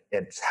that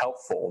it's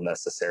helpful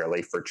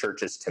necessarily for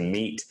churches to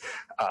meet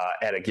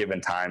at a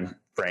given time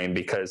frame,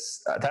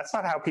 because that's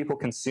not how people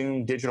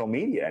consume digital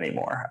media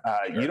anymore.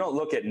 You don't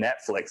look at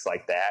Netflix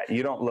like that.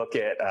 You don't look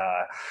at,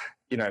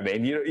 you know what I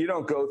mean? You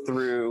don't go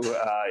through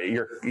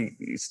your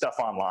stuff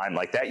online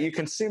like that. You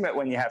consume it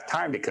when you have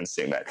time to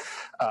consume it.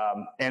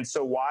 And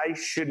so why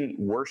shouldn't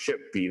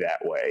worship be that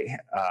way?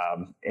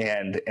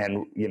 And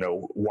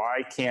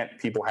why can't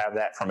people have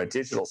that from a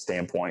digital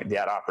standpoint,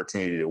 that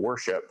opportunity to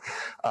worship?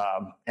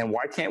 And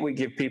why can't we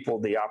give people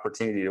the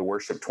opportunity to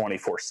worship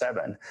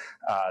 24/7?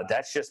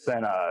 That's just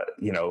been a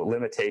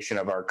limitation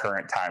of our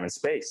current time and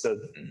space. So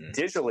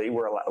digitally,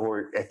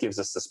 it gives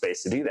us the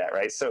space to do that,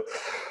 right? So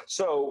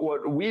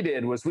what we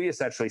did was we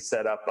essentially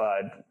set up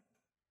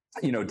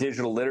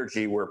digital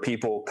liturgy where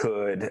people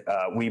could,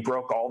 we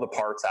broke all the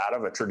parts out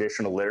of a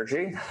traditional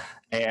liturgy.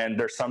 And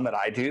there's some that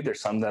I do,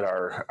 there's some that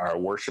our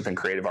worship and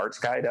creative arts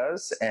guy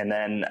does. And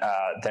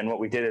then what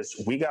we did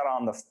is we got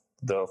on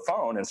the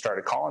phone and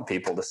started calling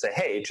people to say,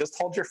 hey, just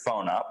hold your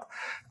phone up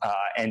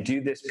and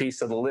do this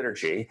piece of the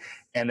liturgy.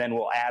 And then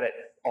we'll add it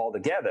all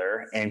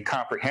together and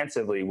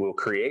comprehensively we'll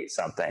create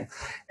something.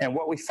 And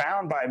what we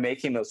found by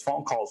making those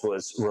phone calls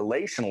was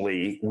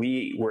relationally,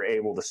 we were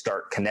able to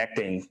start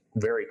connecting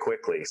very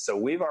quickly. So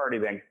we've already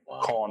been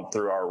calling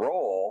through our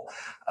role,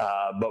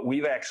 but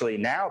we've actually,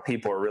 now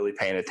people are really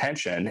paying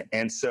attention.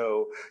 And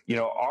so,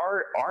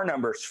 our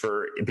numbers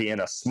for being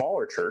a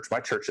smaller church,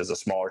 my church is a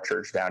smaller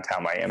church,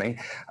 downtown Miami.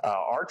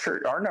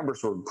 Our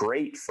numbers were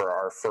great for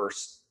our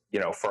first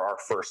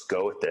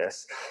go at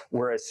this.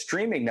 Whereas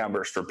streaming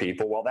numbers for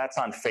people, well, that's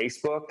on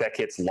Facebook, that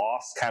gets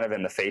lost kind of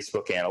in the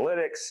Facebook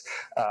analytics.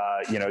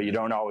 You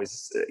don't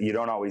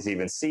always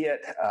even see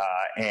it.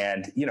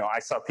 And I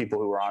saw people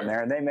who were on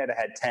there and they might have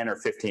had 10 or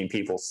 15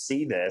 people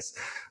see this.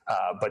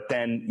 But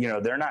then,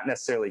 they're not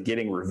necessarily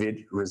getting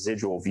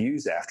residual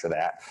views after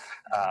that.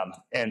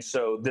 And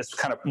so this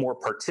kind of more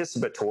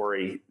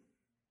participatory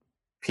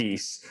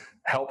piece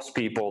helps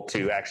people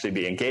to actually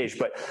be engaged.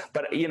 But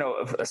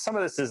some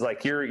of this is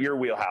like your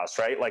wheelhouse,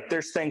 right? Like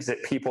there's things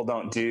that people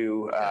don't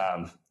do,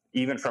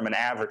 even from an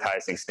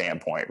advertising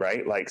standpoint,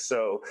 right? Like,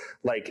 so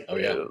like,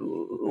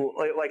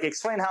 like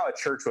explain how a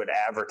church would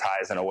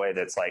advertise in a way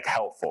that's like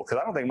helpful. Cause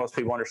I don't think most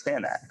people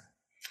understand that.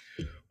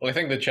 Well, I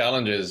think the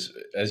challenge is,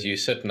 as you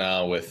sit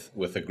now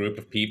with a group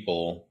of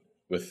people,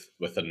 with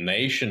a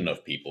nation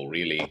of people,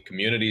 really,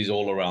 communities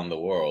all around the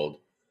world,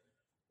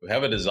 who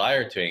have a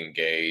desire to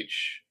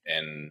engage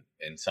in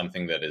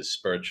something that is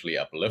spiritually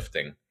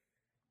uplifting,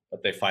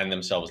 but they find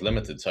themselves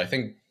limited. So I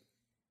think,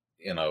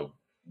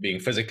 being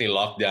physically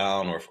locked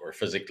down or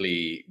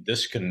physically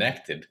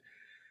disconnected,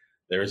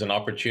 there is an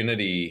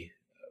opportunity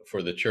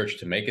for the church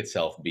to make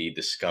itself be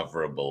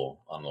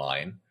discoverable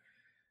online.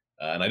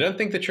 And I don't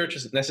think the church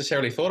has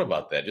necessarily thought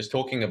about that. Just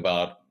talking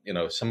about,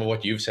 some of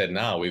what you've said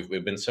now,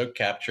 we've been so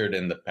captured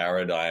in the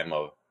paradigm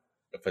of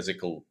a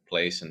physical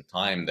place and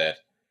time that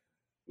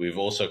we've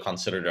also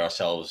considered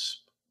ourselves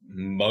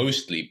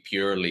mostly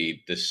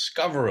purely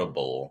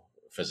discoverable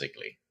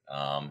physically.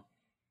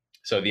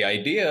 So the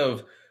idea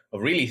of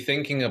really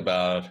thinking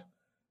about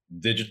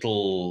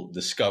digital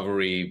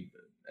discovery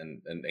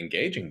and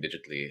engaging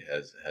digitally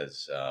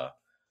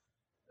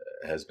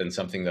has been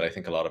something that I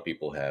think a lot of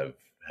people have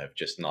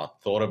just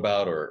not thought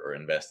about or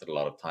invested a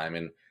lot of time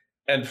in,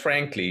 and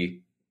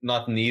frankly,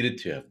 not needed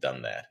to have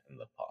done that in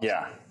the past.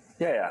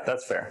 Yeah,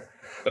 that's fair.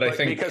 But I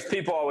think because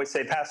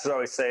pastors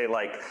always say,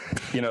 like,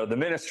 the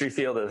ministry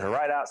field is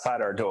right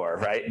outside our door,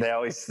 right? They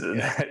always,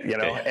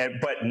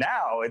 but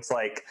now it's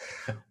like,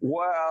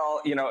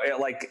 well,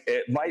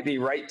 it might be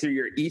right through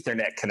your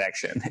Ethernet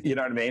connection. You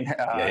know what I mean?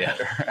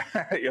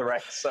 You're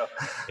right. So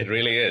it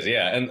really is.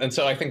 Yeah. And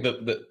so I think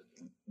that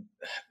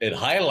it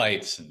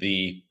highlights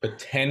the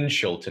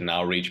potential to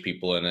now reach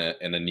people in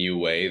a new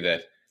way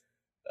that,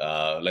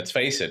 let's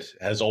face it,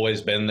 has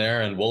always been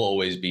there and will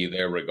always be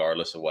there,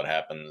 regardless of what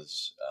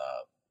happens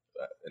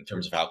in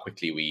terms of how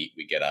quickly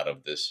we get out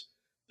of this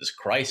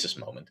crisis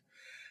moment.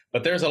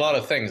 But there's a lot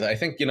of things. I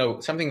think,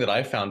 something that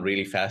I found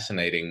really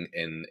fascinating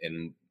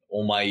in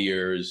all my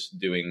years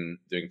doing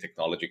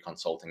technology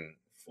consulting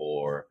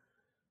for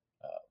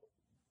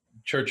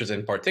churches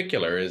in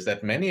particular is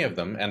that many of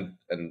them,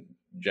 and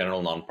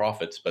general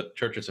nonprofits, but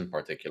churches in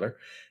particular,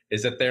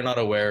 is that they're not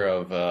aware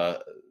of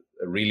a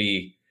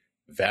really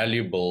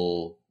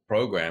valuable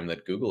program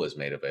that Google has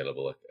made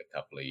available a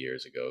couple of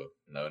years ago,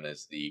 known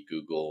as the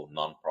Google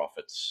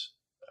Nonprofits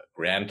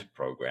Grant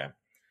Program.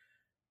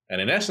 And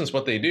in essence,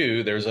 what they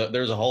do, there's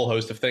a whole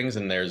host of things,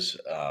 and there's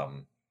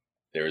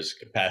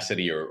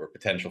capacity or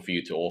potential for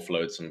you to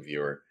offload some of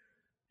your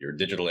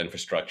digital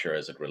infrastructure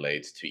as it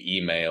relates to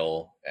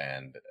email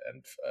and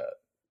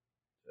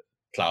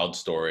cloud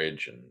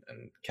storage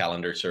and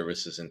calendar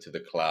services into the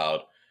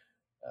cloud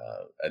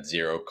at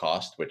zero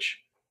cost, which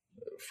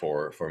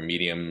for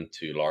medium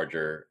to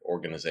larger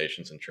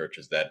organizations and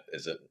churches, that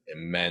is an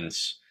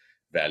immense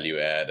value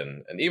add.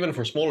 And even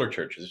for smaller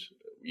churches,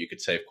 you could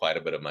save quite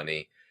a bit of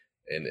money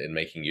in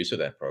making use of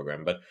that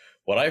program. But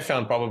what I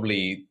found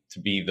probably to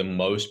be the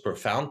most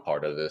profound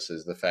part of this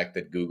is the fact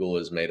that Google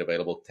has made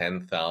available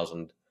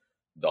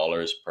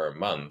 $10,000 per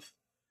month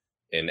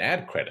in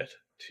ad credit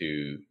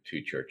to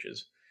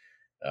churches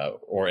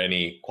or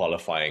any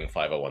qualifying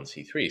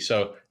 501c3.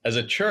 So as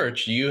a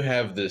church, you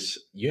have this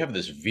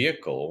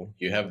vehicle,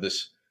 you have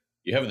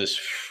this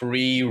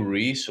free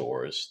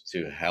resource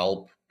to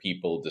help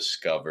people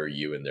discover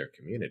you in their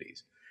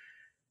communities.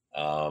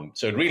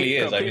 So it really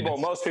is.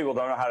 Most people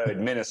don't know how to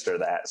administer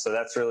that, so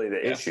that's really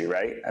the issue,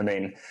 right? I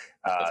mean,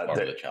 that's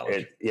part of the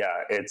challenge.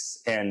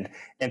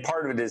 And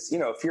part of it is,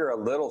 if you're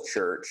a little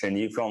church and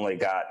you've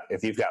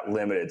got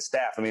limited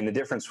staff. I mean, the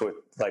difference with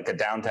like a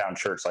downtown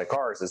church like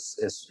ours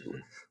is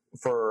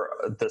for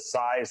the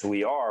size we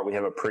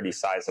have a pretty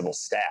sizable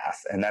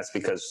staff, and that's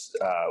because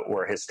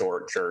we're a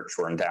historic church.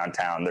 We're in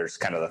downtown. There's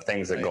kind of the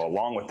things that go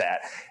along with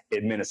that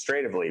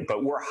administratively,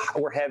 but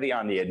we're heavy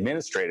on the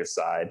administrative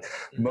side.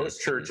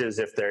 Most churches,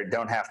 if they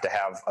don't have to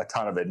have a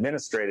ton of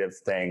administrative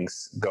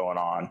things going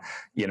on,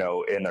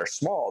 and they're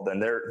small,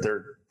 then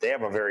they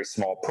have a very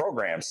small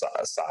program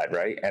side,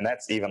 right? And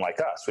that's even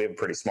like us. We have a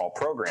pretty small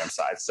program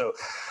side. So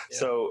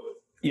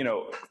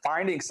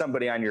finding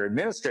somebody on your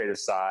administrative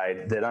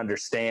side that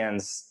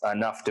understands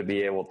enough to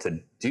be able to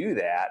do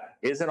that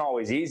isn't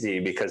always easy,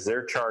 because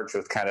they're charged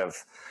with kind of,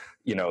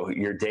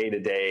 your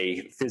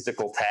day-to-day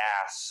physical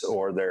tasks,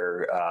 or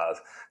they're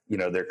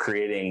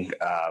creating,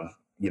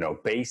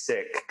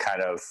 basic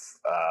kind of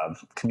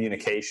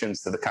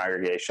communications to the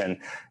congregation,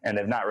 and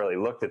they've not really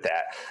looked at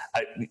that.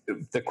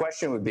 The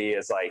question would be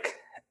is like,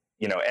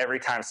 every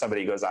time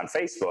somebody goes on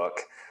Facebook,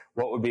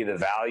 what would be the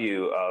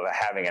value of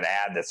having an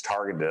ad that's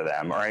targeted to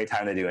them, or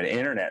anytime they do an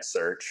internet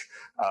search,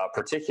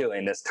 particularly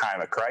in this time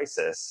of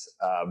crisis,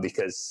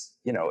 because,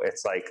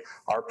 it's like,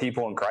 our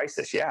people in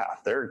crisis? Yeah,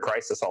 they're in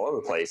crisis all over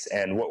the place.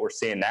 And what we're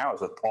seeing now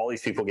is with all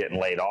these people getting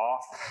laid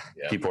off,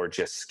 people are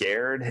just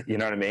scared. You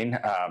know what I mean?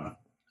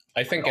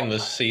 I think in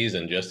this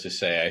season, just to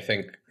say, I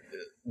think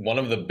one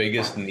of the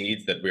biggest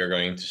needs that we're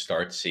going to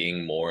start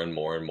seeing more and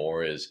more and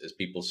more is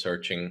people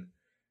searching.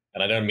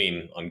 And I don't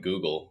mean on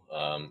Google,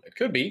 it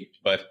could be,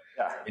 but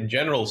in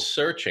general,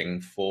 searching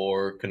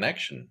for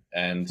connection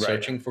and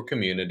searching for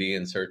community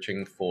and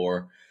searching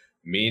for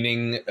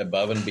meaning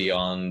above and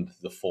beyond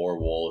the four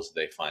walls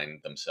they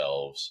find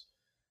themselves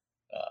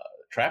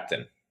trapped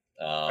in.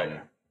 I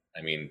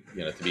mean,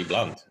 to be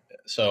blunt.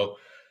 So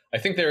I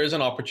think there is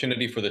an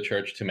opportunity for the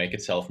church to make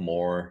itself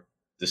more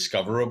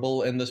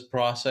discoverable in this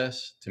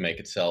process, to make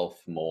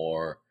itself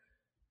more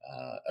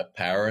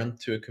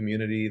apparent to a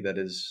community that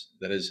is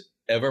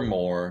ever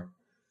more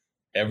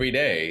every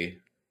day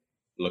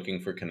looking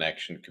for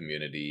connection,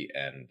 community,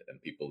 and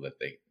people that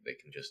they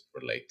can just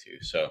relate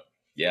to. So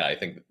I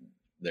think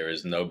there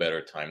is no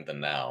better time than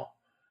now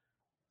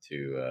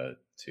to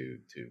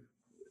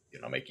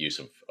make use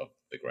of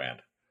the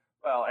grant.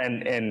 Well,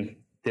 and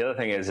the other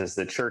thing is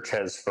the church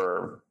has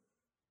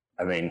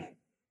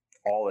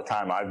all the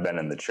time I've been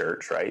in the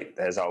church, right,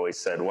 has always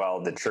said,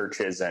 well, the church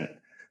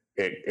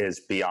is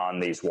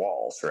beyond these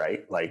walls,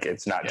 right? Like,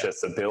 it's not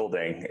just a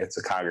building, it's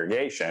a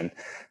congregation.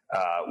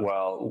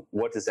 Well,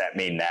 what does that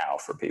mean now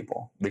for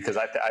people? Because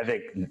I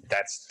think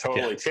that's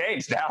totally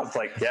changed now. It's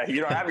like,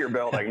 you don't have your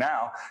building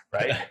now,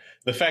 right?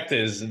 The fact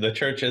is, the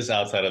church is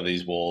outside of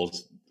these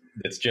walls.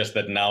 It's just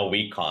that now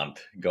we can't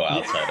go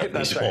outside of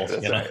these walls.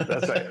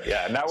 That's right.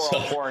 Yeah, now we're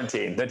all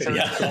quarantined. The church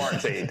is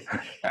quarantined.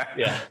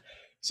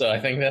 So I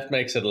think that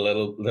makes it a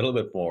little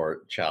bit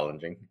more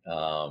challenging,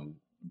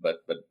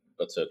 but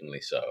certainly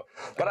so.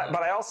 But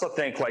I also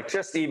think, like,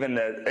 just even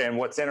and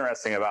what's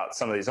interesting about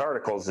some of these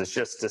articles is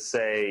just to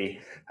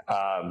say,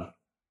 I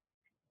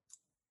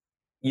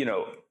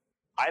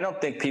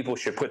don't think people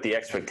should put the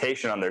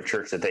expectation on their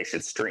church that they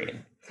should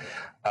stream.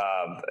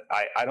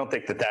 I don't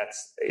think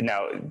that's,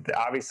 now,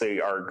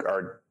 obviously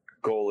our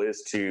goal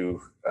is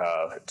to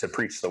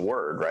preach the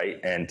word, right,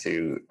 and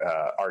to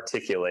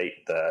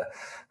articulate the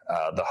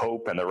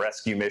hope and the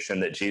rescue mission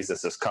that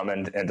Jesus has come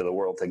into the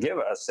world to give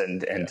us,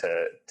 and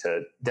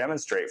to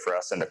demonstrate for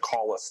us, and to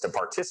call us to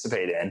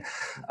participate in.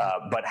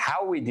 But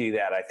how we do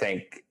that, I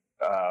think,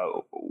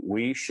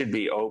 we should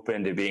be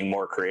open to being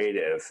more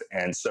creative.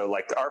 And so,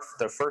 like,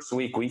 the first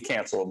week we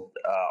canceled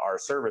our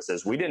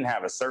services, we didn't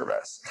have a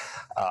service,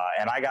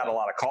 and I got a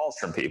lot of calls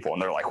from people,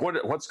 and they're like,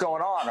 what's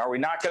going on? Are we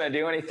not going to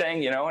do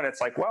anything? And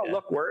it's like, well,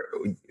 look,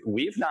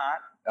 we've not.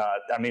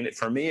 I mean,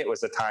 for me, it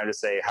was a time to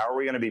say, how are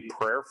we going to be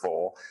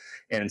prayerful?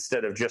 And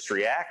instead of just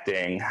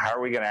reacting, how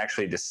are we going to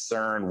actually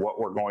discern what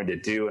we're going to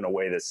do in a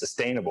way that's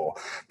sustainable?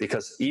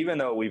 Because even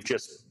though we've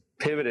just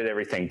pivoted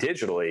everything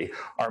digitally,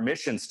 our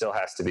mission still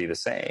has to be the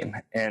same.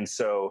 And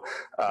so,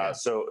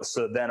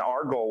 so then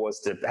our goal was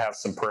to have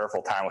some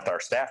prayerful time with our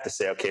staff to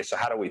say, okay, so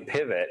how do we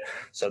pivot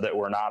so that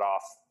we're not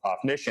off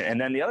mission?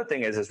 And then the other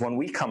thing is when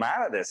we come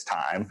out of this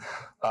time,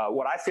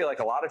 what I feel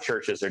like a lot of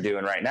churches are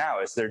doing right now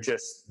is they're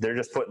just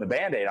putting the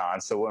Band-Aid on.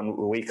 So when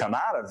we come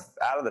out of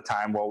the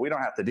time, well, we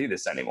don't have to do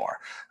this anymore.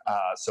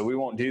 So we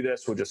won't do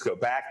this. We'll just go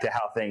back to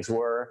how things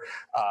were.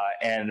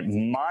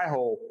 And my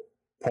whole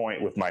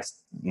point with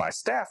my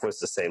staff was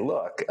to say,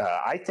 look,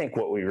 I think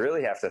what we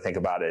really have to think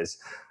about is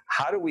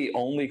how do we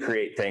only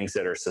create things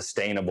that are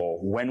sustainable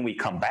when we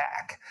come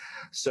back?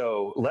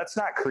 So let's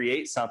not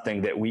create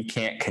something that we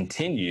can't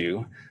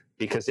continue,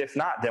 because if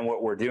not, then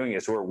what we're doing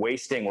is we're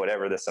wasting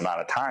whatever this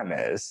amount of time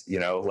is,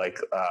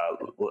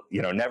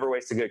 never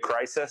waste a good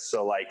crisis.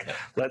 So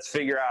let's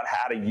figure out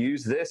how to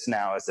use this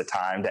now as the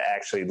time to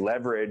actually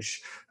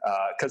leverage,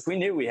 because we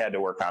knew we had to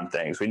work on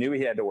things. We knew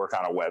we had to work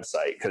on a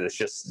website because it's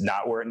just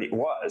not where it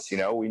was.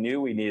 We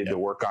knew we needed to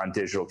work on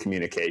digital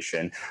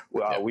communication.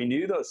 We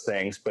knew those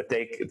things, but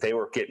they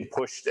were getting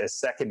pushed as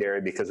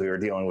secondary because we were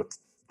dealing with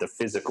the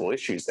physical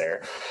issues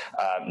there.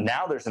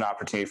 Now there's an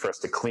opportunity for us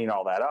to clean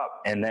all that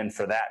up, and then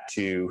for that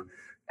to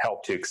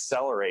help to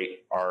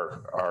accelerate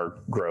our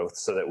growth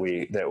so that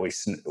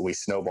we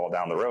snowball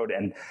down the road.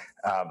 And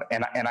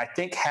I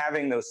think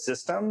having those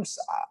systems,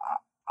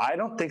 I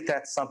don't think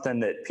that's something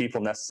that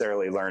people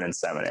necessarily learn in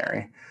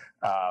seminary.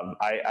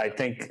 I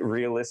think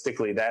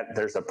realistically that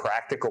there's a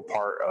practical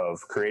part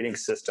of creating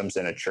systems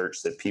in a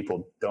church that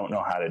people don't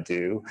know how to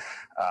do.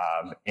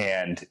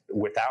 And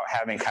without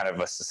having kind of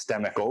a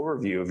systemic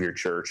overview of your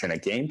church and a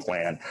game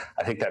plan,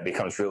 I think that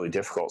becomes really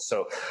difficult.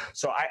 So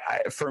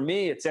for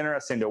me, it's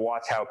interesting to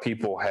watch how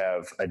people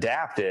have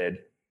adapted.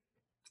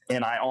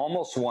 And I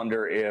almost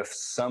wonder if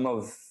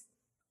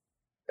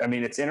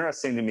it's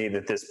interesting to me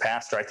that this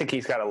pastor, I think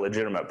he's got a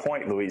legitimate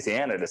point in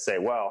Louisiana to say,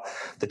 well,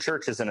 the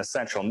church is an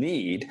essential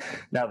need.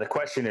 Now, the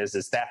question is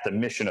that the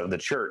mission of the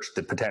church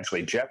to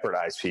potentially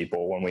jeopardize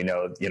people when we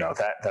know,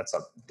 that's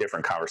a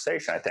different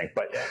conversation, I think.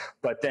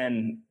 But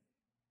then,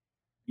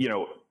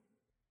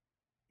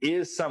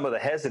 is some of the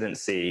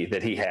hesitancy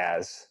that he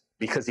has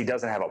because he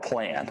doesn't have a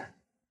plan?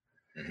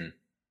 Mm-hmm.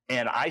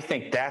 And I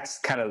think that's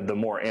kind of the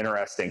more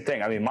interesting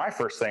thing. I mean, my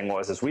first thing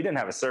was we didn't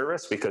have a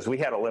service because we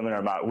had a limited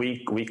amount.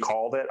 We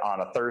called it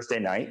on a Thursday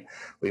night.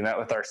 We met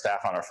with our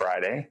staff on a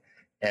Friday.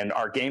 And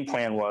our game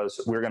plan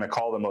was we're going to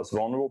call the most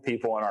vulnerable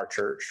people in our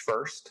church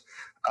first,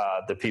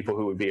 the people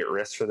who would be at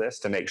risk for this,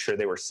 to make sure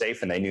they were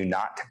safe and they knew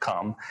not to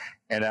come.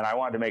 And then I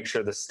wanted to make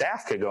sure the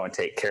staff could go and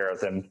take care of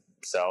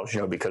themselves,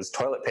 because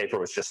toilet paper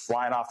was just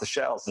flying off the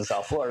shelves in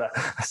South Florida.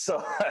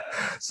 So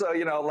so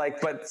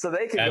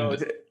they could go.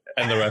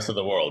 And the rest of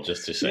the world,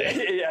 just to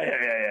say.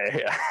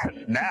 Yeah.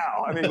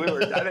 Now, I think we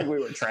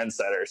were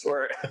trendsetters.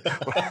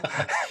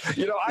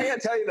 I got to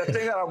tell you, the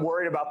thing that I'm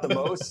worried about the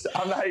most,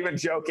 I'm not even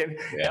joking.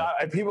 Yeah.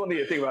 People need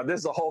to think about this.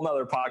 Is a whole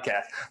nother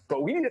podcast,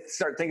 but we need to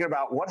start thinking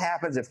about what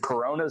happens if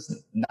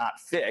Corona's not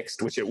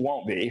fixed, which it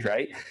won't be,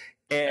 right?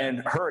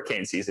 And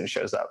hurricane season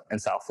shows up in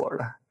South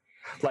Florida.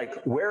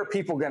 Where are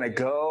people going to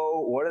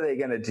go? What are they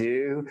going to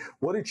do?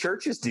 What do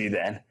churches do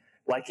then?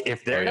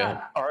 If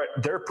they're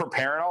they're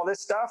preparing all this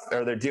stuff,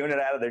 or they're doing it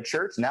out of their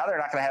church, now they're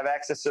not going to have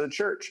access to the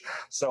church.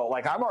 So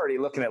I'm already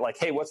looking at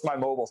hey, what's my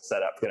mobile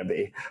setup going to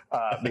be?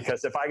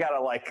 Because if I got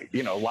to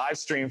live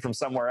stream from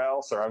somewhere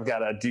else, or I've got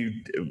to do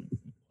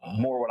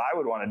more what I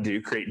would want to do,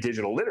 create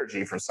digital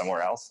liturgy from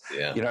somewhere else.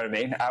 Yeah. You know what I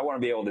mean? I want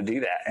to be able to do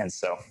that. And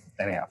so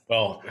anyhow.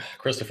 Well,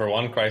 Christopher,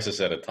 one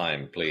crisis at a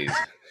time, please.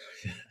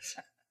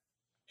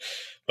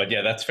 But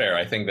yeah, that's fair.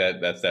 I think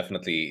that's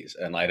definitely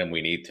an item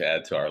we need to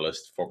add to our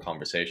list for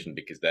conversation,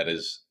 because that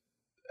is,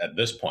 at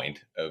this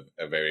point,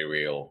 a very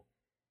real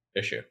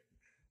issue.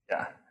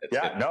 Yeah.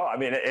 No, I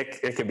mean,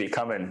 it could be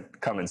coming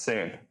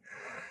soon.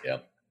 Yeah.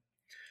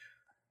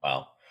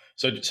 Wow.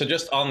 So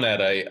just on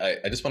that,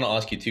 I just want to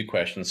ask you two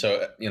questions.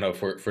 So,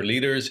 for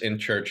leaders in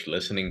church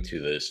listening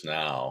to this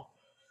now,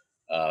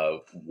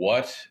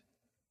 what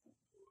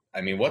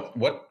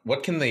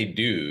can they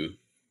do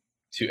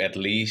to at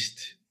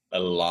least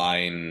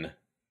align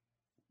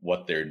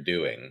what they're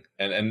doing?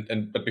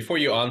 But before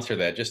you answer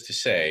that, just to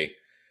say,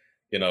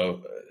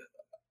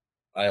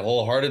 I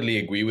wholeheartedly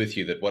agree with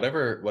you that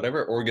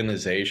whatever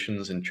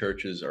organizations and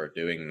churches are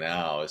doing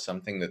now is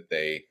something that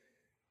they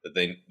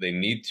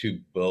need to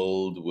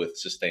build with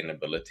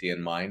sustainability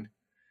in mind.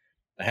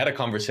 I had a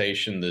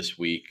conversation this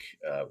week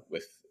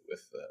with a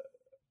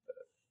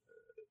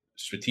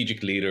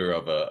strategic leader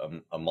of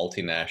a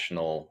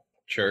multinational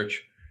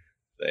church.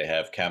 They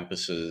have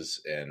campuses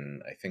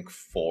in, I think,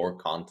 4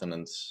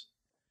 continents.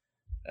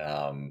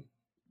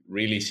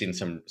 Really seen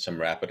some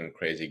rapid and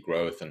crazy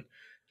growth. And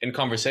in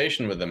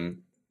conversation with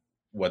them,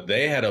 what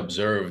they had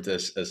observed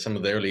as some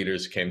of their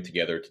leaders came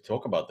together to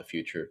talk about the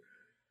future,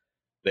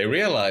 they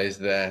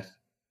realized that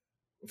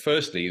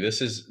firstly,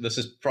 this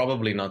is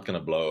probably not going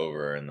to blow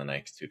over in the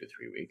next 2 to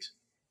 3 weeks.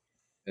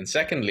 And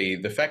secondly,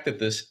 the fact that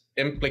this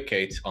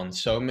implicates on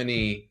so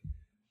many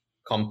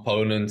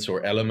components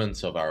or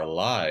elements of our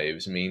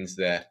lives means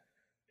that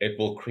it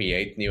will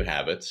create new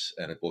habits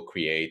and it will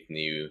create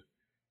new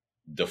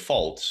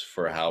defaults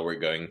for how we're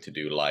going to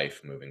do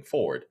life moving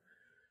forward.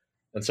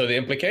 And so the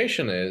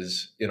implication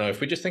is, if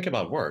we just think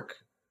about work,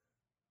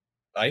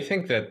 I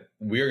think that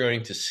we're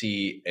going to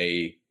see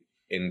a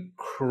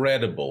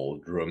incredible,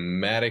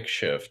 dramatic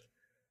shift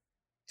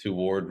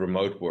toward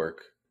remote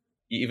work,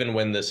 even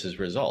when this is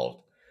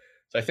resolved.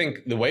 So I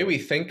think the way we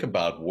think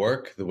about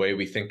work, the way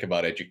we think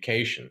about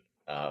education,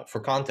 for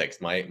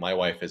context, my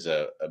wife is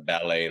a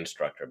ballet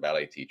instructor,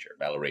 ballet teacher,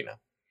 ballerina.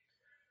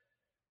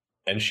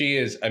 And she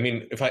is, I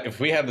mean, if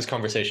we had this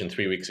conversation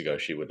 3 weeks ago,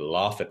 she would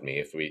laugh at me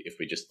if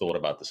we just thought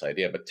about this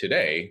idea. But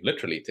today,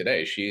 literally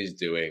today, she's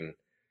doing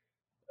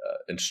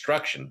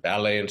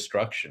ballet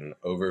instruction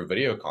over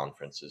video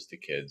conferences to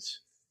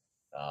kids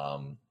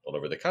all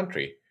over the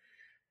country,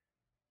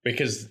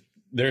 because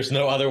there's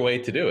no other way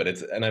to do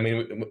it. And I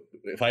mean,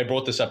 if I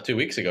brought this up 2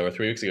 weeks ago or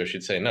 3 weeks ago,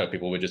 she'd say no,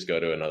 people would just go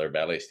to another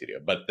ballet studio.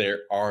 But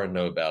there are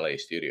no ballet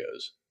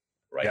studios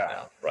right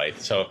now, right?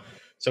 So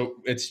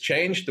it's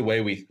changed the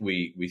way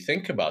we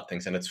think about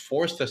things, and it's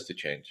forced us to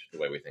change the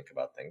way we think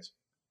about things.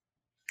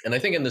 And I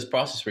think in this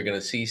process, we're going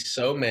to see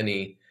so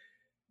many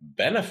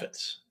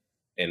benefits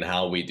in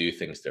how we do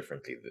things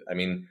differently. I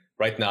mean,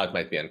 right now it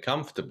might be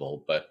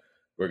uncomfortable, but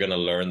we're going to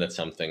learn that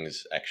some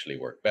things actually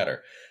work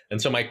better.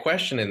 And so my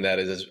question in that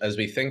is, as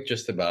we think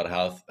just about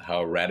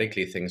how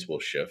radically things will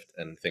shift,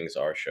 and things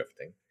are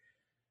shifting,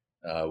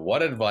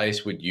 what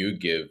advice would you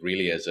give,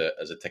 really, as a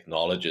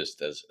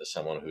technologist, as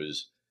someone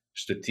who's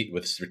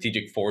with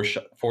strategic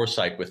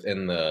foresight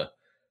within the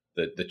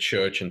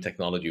church and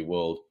technology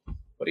world?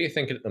 What do you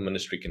think a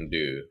ministry can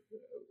do?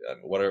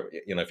 What are,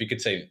 if you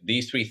could say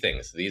these three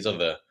things, these are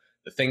the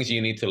things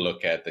you need to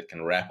look at that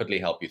can rapidly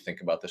help you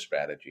think about the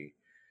strategy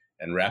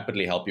and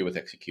rapidly help you with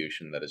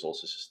execution that is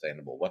also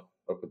sustainable, what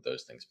would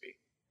those things be?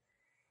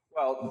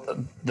 Well,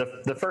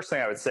 the first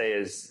thing I would say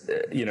is,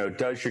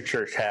 does your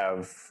church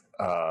have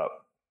a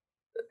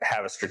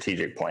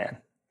strategic plan?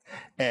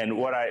 And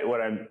what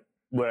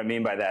I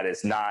mean by that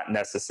is not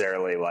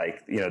necessarily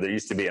like, there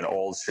used to be an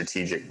old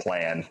strategic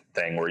plan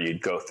thing where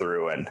you'd go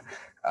through and,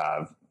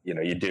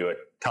 you do a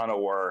ton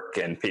of work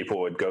and people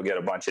would go get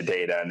a bunch of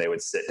data and they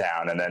would sit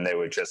down and then they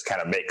would just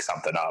kind of make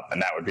something up.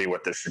 And that would be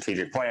what the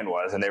strategic plan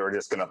was. And they were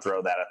just going to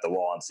throw that at the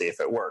wall and see if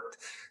it worked.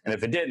 And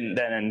if it didn't,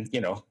 then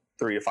in,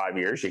 3 to 5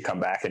 years, you come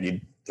back and you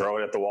throw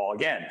it at the wall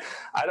again.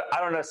 I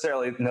don't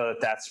necessarily know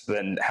that that's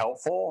been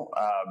helpful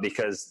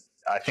because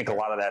I think a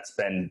lot of that's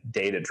been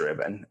data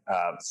driven.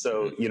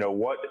 So,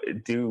 what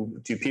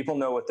do people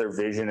know what their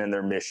vision and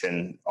their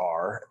mission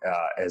are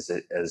as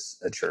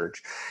a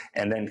church,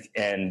 and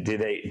do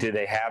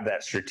they have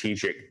that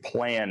strategic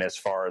plan as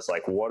far as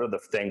like what are the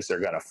things they're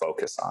going to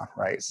focus on,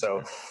 right?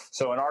 So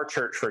in our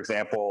church, for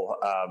example,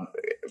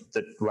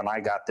 when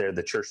I got there,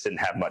 the church didn't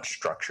have much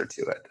structure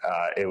to it.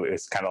 It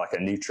was kind of like a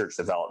new church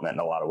development in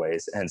a lot of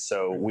ways, and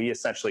so we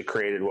essentially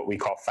created what we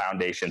call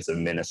foundations of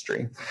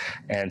ministry,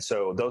 and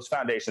so those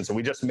foundations. And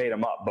we just made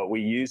them up, but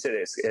we use it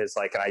as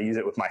like, and I use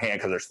it with my hand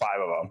because there's 5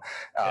 of them.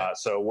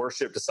 So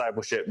worship,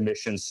 discipleship,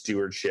 mission,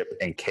 stewardship,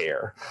 and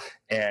care.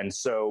 And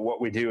so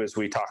what we do is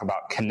we talk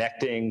about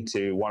connecting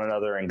to one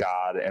another in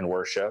God and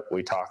worship.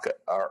 We talk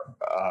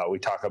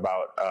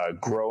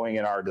about growing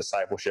in our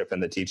discipleship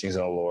and the teachings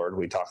of the Lord.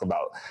 We talk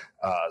about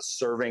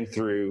serving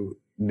through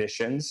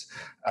missions.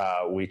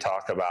 We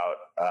talk about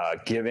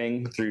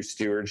giving through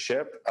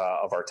stewardship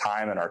of our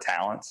time and our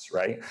talents,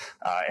 right?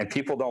 And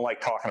people don't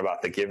like talking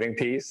about the giving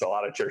piece. A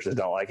lot of churches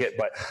don't like it.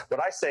 But what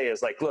I say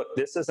is like, look,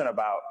 this isn't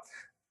about,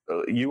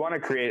 you want to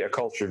create a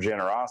culture of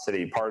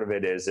generosity. Part of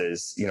it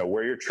is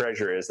where your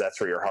treasure is, that's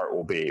where your heart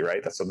will be,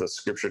 right? That's what the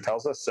scripture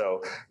tells us.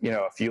 So,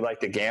 if you like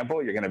to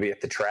gamble, you're going to be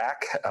at the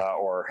track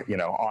or,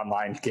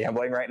 online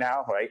gambling right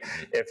now, right?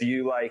 If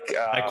you like...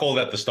 I call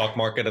that the stock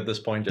market at this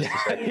point, just to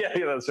say.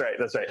 Yeah, that's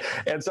right.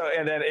 And so,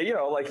 and then,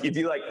 like if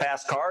you like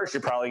fast cars,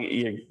 you're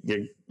probably,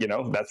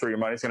 that's where your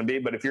money's going to be.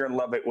 But if you're in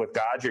love with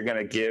God, you're going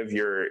to give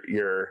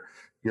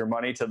your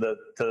money to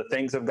the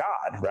things of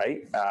God,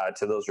 right?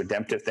 To those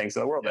redemptive things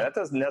in the world. Yeah. And that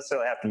doesn't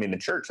necessarily have to mean the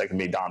church. That can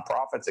be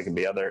nonprofits. It can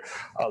be other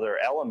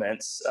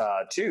elements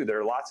too. There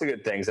are lots of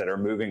good things that are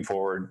moving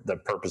forward the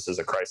purposes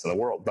of Christ in the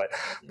world. But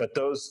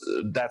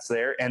that's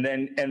there. And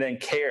then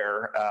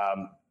care.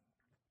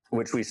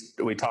 Which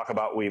we talk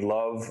about, we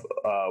love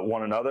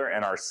one another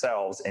and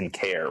ourselves in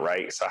care,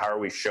 right? So how are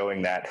we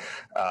showing that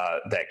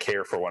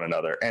care for one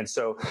another? And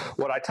so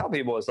what I tell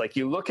people is like,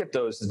 you look at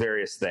those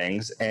various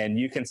things and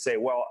you can say,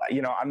 well,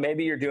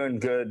 maybe you're doing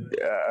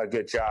a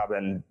good job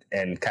and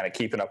kind of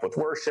keeping up with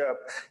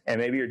worship,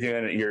 and maybe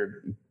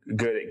you're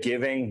good at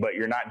giving, but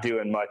you're not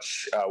doing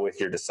much with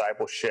your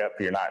discipleship.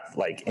 You're not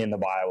like in the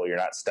Bible, you're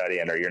not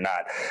studying, or you're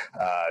not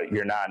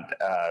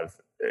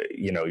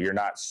you're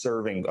not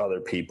serving other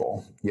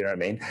people. You know what I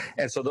mean?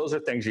 And so those are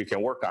things you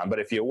can work on. But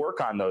if you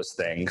work on those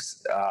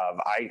things,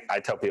 I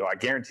tell people, I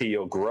guarantee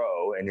you'll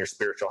grow in your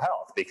spiritual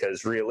health,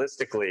 because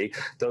realistically,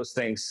 those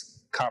things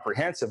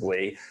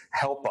comprehensively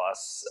help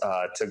us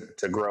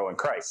to grow in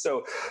Christ.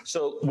 So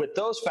with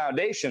those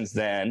foundations,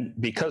 then,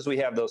 because we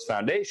have those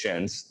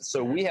foundations,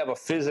 so we have a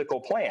physical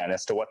plan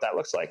as to what that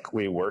looks like.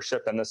 We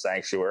worship in the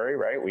sanctuary,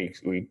 right?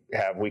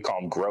 We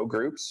call them grow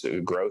groups,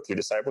 grow through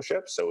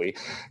discipleship. So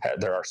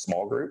there are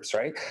small groups,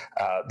 right,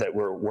 that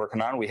we're working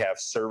on. We have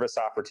service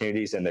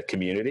opportunities in the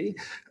community.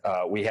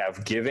 We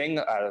have giving,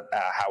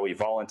 how we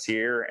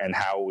volunteer and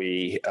how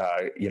we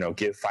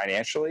give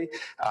financially,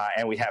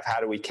 and we have how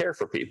do we care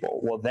for people.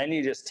 Well, then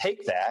you just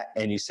take that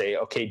and you say,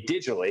 okay,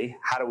 digitally,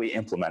 how do we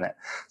implement it?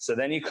 So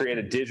then you create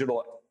a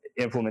digital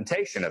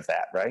implementation of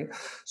that, right?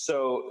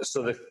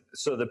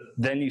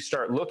 Then you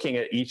start looking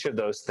at each of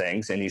those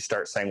things and you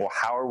start saying, well,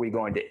 how are we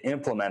going to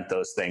implement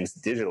those things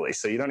digitally?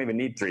 So you don't even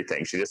need 3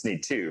 things; you just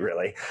need 2,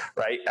 really,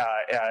 right?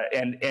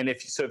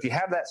 If you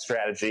have that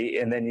strategy,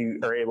 and then you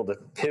are able to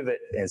pivot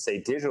and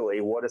say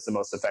digitally, what is the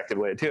most effective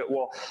way to do it?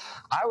 Well,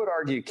 I would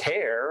argue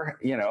care.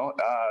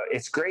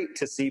 It's great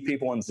to see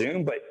people in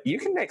Zoom, but you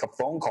can make a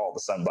phone call to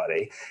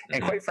somebody,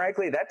 and quite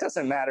frankly, that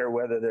doesn't matter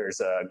whether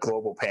there's a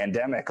global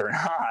pandemic or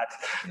not.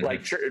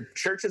 Like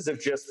churches have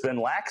just been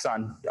lax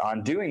on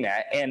doing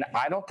that. And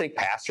I don't think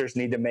pastors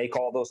need to make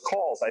all those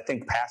calls. I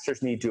think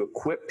pastors need to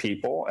equip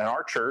people. In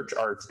our church,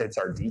 it's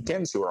our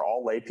deacons, who are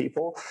all lay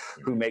people,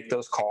 who make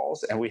those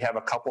calls. And we have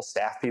a couple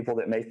staff people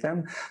that make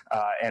them.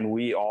 And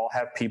we all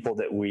have people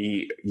that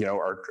we,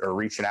 are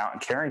reaching out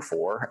and caring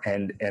for.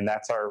 And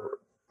that's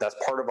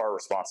part of our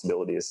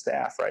responsibility as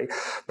staff, right?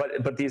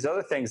 But these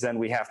other things, then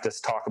we have to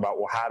talk about,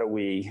 well, how do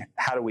we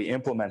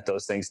implement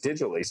those things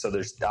digitally? So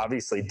there's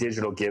obviously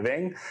digital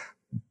giving,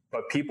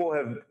 but people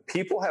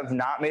have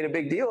not made a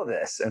big deal of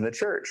this in the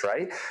church,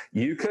 right?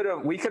 We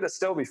could have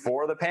still,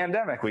 before the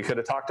pandemic, we could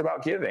have talked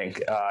about giving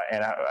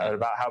and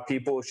about how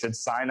people should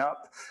sign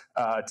up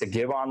to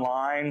give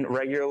online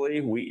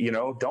regularly.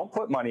 Don't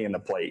put money in the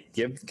plate.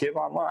 Give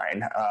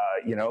online.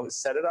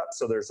 Set it up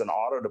so there's an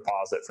auto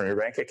deposit from your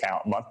bank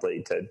account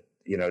monthly to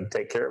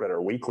take care of it,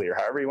 or weekly, or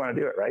however you want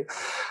to do it, right?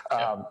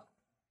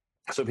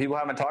 So people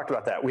haven't talked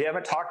about that. We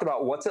haven't talked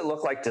about what's it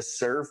look like to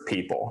serve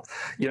people.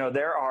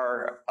 There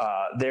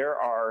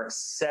are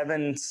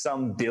 7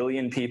 some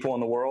billion people in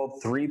the world.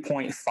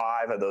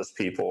 3.5 of those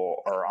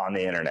people are on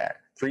the internet.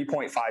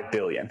 3.5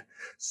 billion.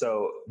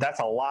 So that's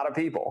a lot of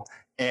people.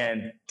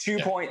 And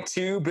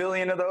 2.2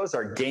 billion of those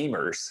are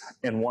gamers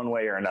in one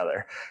way or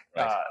another.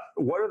 Right.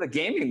 What are the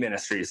gaming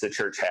ministries the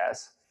church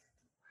has?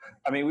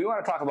 I mean, we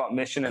want to talk about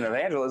mission and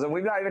evangelism.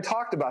 We've not even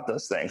talked about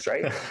those things,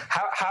 right?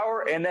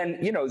 And then,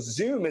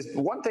 Zoom is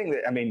one thing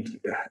that, I mean,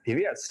 if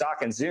you had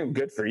stock in Zoom,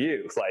 good for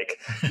you.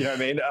 Like, you know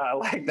what I mean?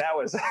 Like that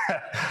was,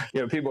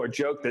 people would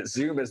joke that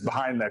Zoom is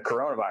behind the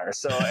coronavirus.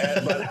 So,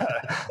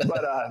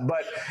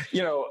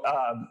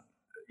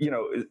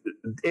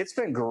 it's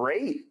been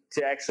great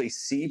to actually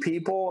see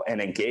people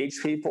and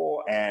engage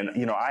people. And,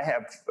 I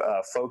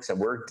have folks, and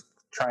we're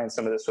trying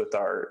some of this with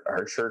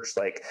our church,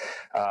 like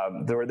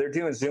they're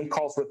doing Zoom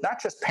calls with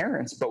not just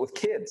parents, but with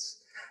kids.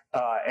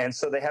 And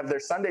so they have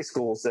their Sunday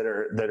schools that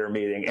are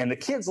meeting, and the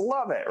kids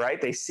love it, right?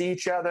 They see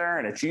each other,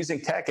 and it's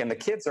using tech, and the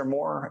kids are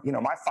more,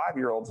 my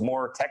 5-year-old's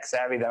more tech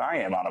savvy than I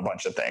am on a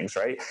bunch of things,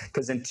 right?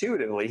 Because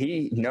intuitively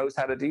he knows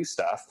how to do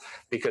stuff,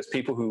 because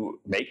people who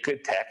make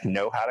good tech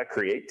know how to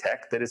create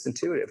tech that is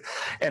intuitive.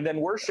 And then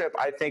worship,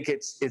 I think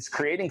it's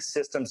creating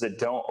systems that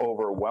don't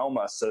overwhelm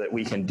us so that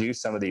we can do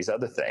some of these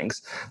other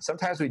things.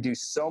 Sometimes we do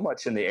so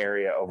much in the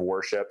area of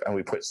worship and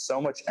we put so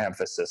much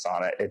emphasis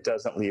on it, it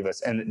doesn't leave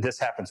us. And this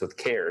happens with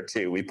care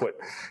too. We put,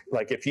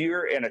 like, if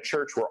you're in a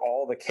church where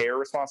all the care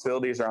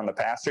responsibilities are on the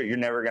pastor, you're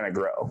never going to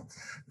grow,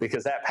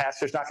 because that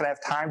pastor's not going to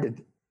have time to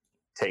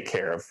take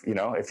care of,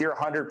 if you're a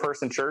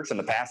 100-person church and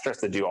the pastor has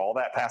to do all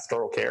that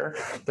pastoral care,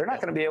 they're just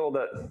not going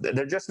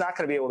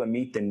to be able to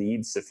meet the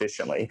needs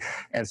sufficiently.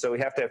 And so we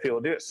have to have people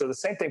do it. So the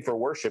same thing for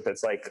worship.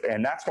 It's like,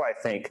 and that's why I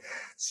think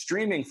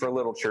streaming for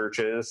little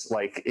churches,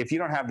 like if you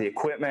don't have the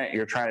equipment,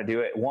 you're trying to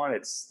do it. One,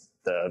 it's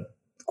the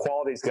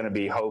quality is going to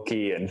be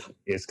hokey and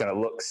it's going to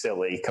look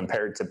silly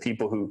compared to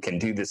people who can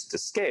do this to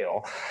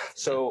scale.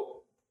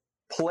 So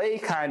play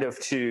kind of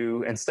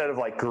to, instead of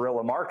like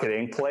guerrilla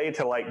marketing, play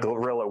to like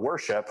guerrilla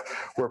worship,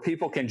 where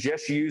people can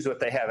just use what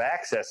they have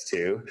access to,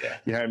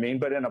 you know what I mean?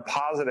 But in a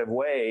positive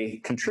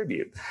way,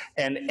 contribute.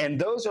 And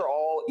those are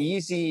all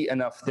easy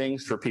enough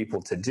things for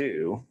people to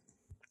do,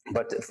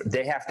 but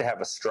they have to have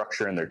a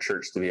structure in their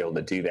church to be able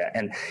to do that.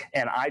 And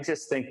I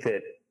just think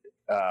that,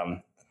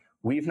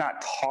 we've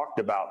not talked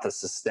about the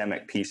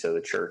systemic piece of the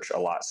church a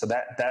lot. So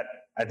that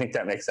I think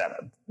that makes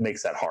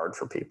that hard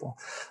for people.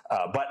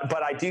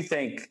 But I do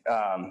think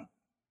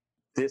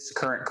this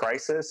current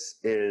crisis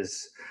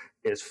is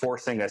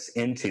forcing us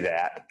into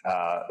that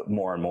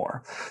more and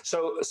more.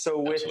 So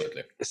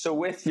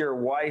with your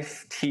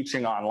wife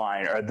teaching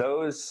online, are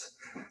those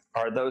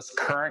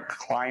current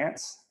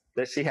clients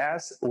that she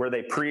has? Were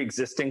they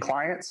pre-existing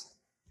clients?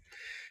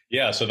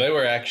 Yeah, so they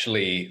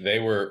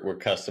were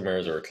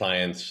customers or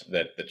clients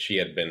that she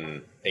had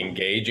been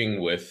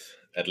engaging with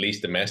at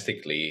least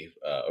domestically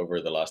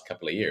over the last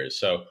couple of years.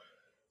 So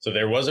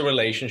there was a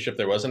relationship,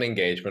 there was an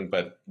engagement,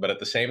 but at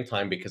the same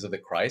time, because of the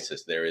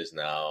crisis, there is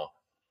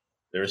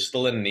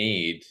still a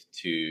need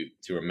to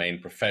remain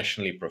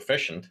professionally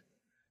proficient,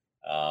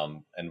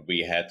 and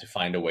we had to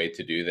find a way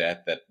to do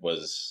that that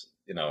was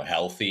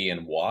healthy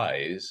and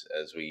wise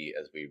as we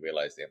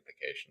realized the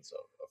implications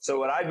of So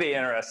what I'd be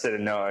interested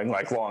in knowing,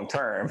 like long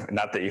term,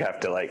 not that you have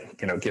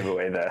to give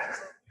away the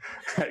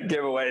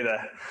give away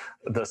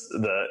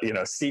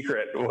the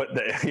secret, what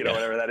the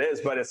whatever that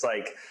is, but it's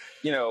like,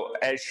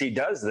 as she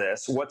does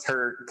this, what's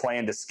her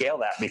plan to scale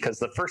that? Because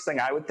the first thing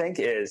I would think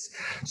is,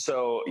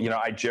 so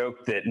I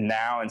joke that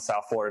now in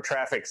South Florida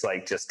traffic's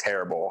like just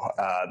terrible.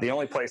 The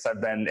only place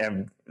I've been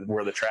and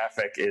where the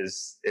traffic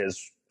is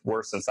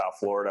worse than South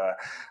Florida,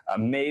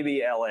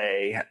 maybe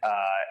LA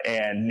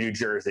and New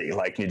Jersey.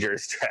 Like New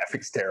Jersey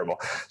traffic's terrible.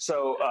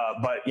 So,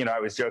 but I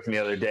was joking the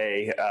other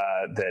day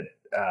that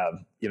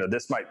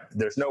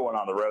there's no one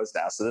on the roads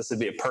now, so this would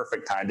be a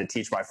perfect time to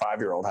teach my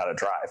 5-year-old how to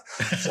drive.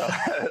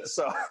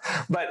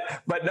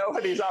 But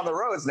nobody's on the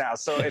roads now.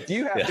 So if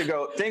you have to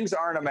go, things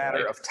aren't a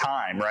matter of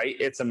time, right?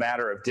 It's a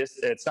matter of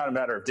it's not a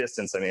matter of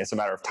distance. I mean, it's a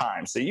matter of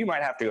time. So you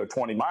might have to go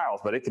 20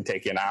 miles, but it could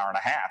take you an hour and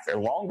a half or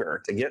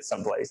longer to get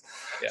someplace.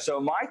 Yeah. So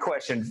my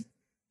question,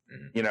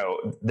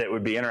 that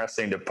would be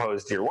interesting to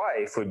pose to your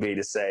wife would be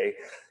to say,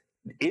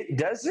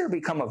 does there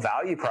become a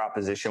value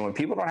proposition when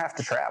people don't have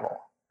to travel?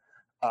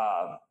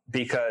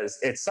 Because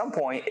at some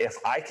point, if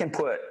I can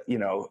put,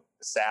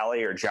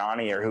 Sally or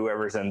Johnny or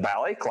whoever's in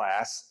ballet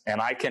class, and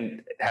I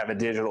can have a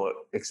digital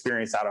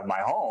experience out of my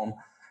home,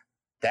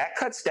 that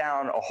cuts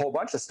down a whole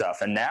bunch of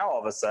stuff. And now all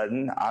of a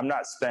sudden, I'm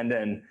not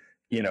spending,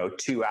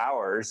 2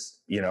 hours,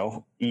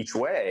 each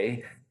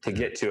way to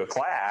get to a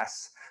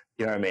class,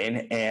 you know what I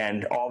mean?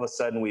 And all of a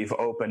sudden we've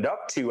opened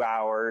up 2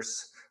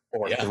 hours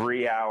or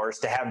 3 hours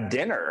to have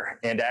dinner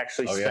and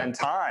actually spend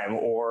time,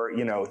 or,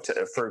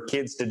 for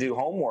kids to do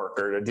homework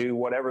or to do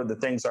whatever the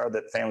things are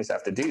that families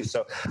have to do.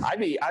 So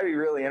I'd be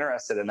really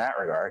interested in that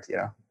regard,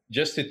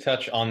 Just to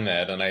touch on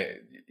that, and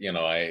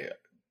I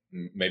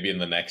maybe in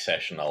the next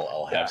session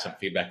I'll have some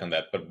feedback on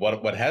that. But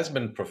what has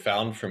been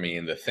profound for me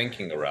in the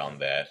thinking around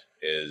that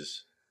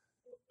is,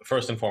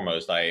 first and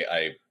foremost,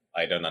 I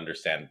don't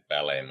understand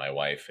ballet. My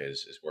wife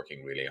is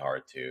working really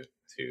hard to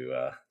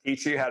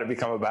teach you how to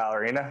become a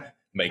ballerina.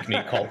 Make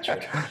me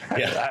cultured.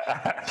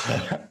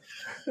 Yeah.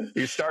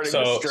 You starting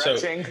with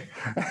stretching?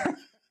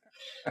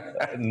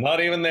 Not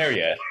even there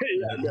yet.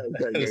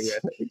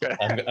 Good.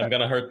 I'm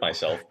going to hurt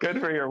myself. Good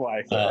for your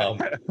wife.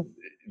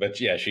 But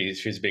yeah,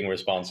 she's being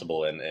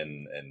responsible in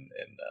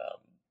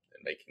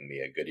making me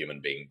a good human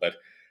being. But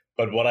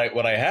what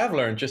I have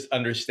learned, just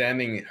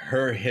understanding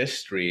her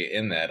history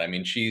in that, I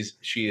mean, she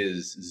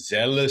is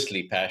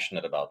zealously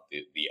passionate about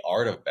the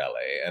art of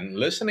ballet, and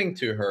listening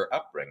to her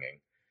upbringing.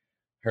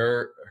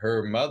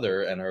 Her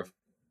mother and her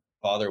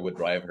father would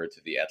drive her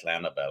to the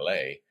Atlanta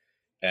Ballet,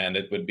 and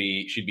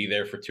she'd be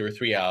there for 2 or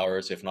 3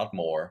 hours, if not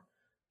more.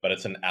 But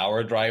it's an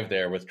hour drive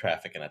there with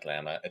traffic in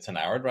Atlanta. It's an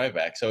hour drive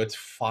back. So it's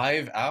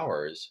 5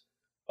 hours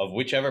of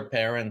whichever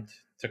parent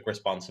took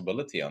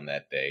responsibility on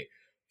that day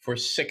for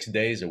 6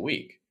 days a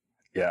week.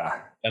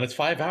 Yeah. And it's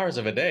 5 hours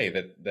of a day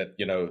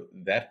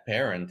that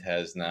parent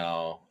has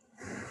now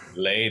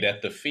laid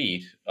at the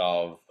feet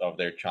of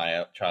their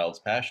child's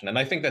passion. And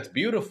I think that's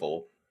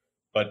beautiful.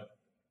 But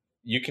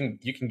you can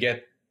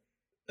get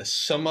a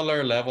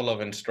similar level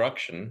of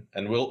instruction,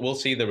 and we'll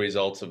see the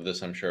results of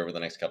this, I'm sure, over the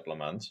next couple of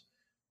months.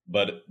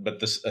 But you're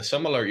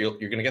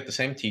going to get the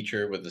same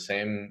teacher with the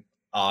same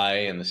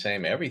eye and the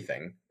same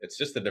everything. It's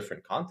just a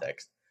different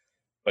context.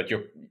 But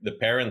the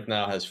parent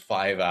now has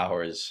 5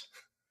 hours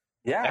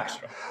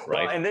extra,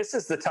 right? Well, and this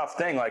is the tough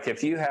thing. Like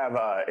if you have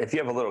a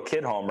little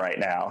kid home right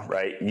now,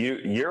 right?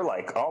 You're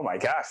like, oh my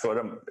gosh,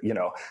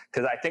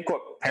 because I think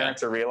what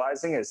parents are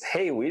realizing is,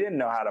 hey, we didn't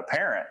know how to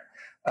parent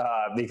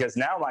because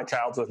now my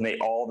child's with me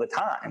all the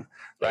time,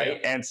 right?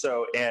 Yeah.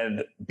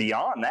 And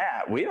beyond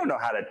that, we don't know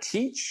how to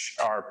teach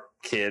our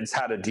kids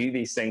how to do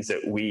these things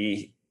that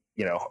we,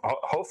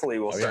 hopefully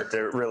we'll start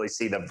to really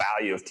see the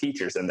value of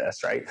teachers in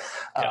this, right?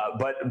 Yeah.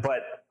 But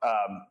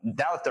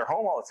now that they're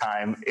home all the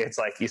time, it's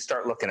like you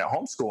start looking at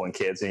homeschooling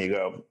kids and you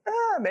go,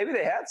 maybe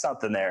they had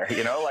something there,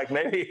 like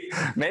maybe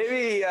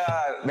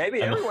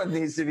everyone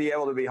needs to be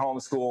able to be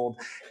homeschooled.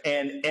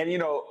 And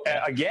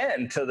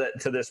again, to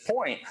this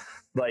point,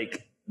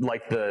 like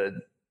the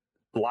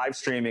live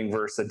streaming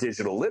versus a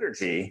digital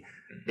liturgy.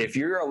 If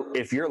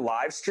you're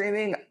live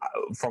streaming,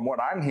 from what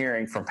I'm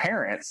hearing from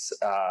parents,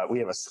 we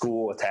have a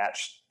school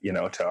attached,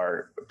 to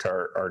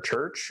our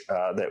church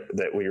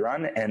that we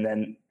run, and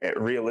then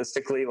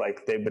realistically,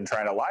 like they've been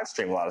trying to live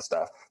stream a lot of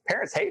stuff.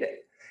 Parents hate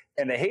it,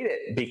 and they hate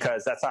it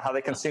because that's not how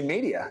they consume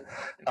media.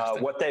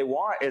 What they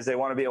want is they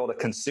want to be able to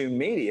consume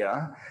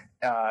media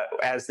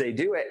as they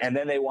do it, and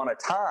then they want a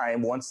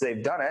time once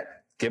they've done it.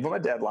 Give them a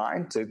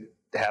deadline to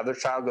have their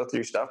child go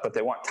through stuff, but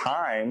they want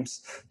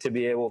times to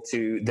be able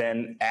to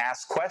then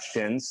ask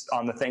questions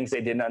on the things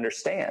they didn't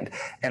understand.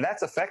 And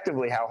that's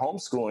effectively how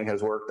homeschooling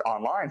has worked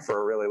online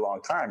for a really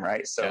long time,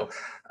 right? So,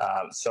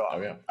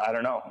 I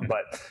don't know,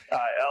 but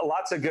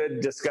lots of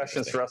good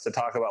discussions for us to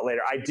talk about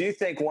later. I do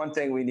think one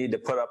thing we need to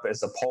put up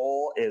as a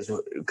poll is,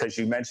 because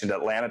you mentioned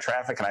Atlanta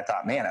traffic, and I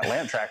thought, man,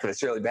 Atlanta traffic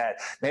is really bad.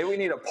 Maybe we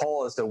need a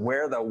poll as to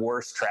where the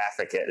worst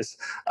traffic is.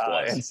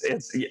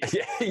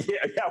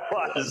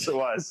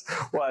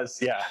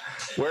 Yeah.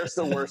 Where's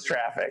the worst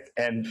traffic,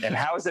 and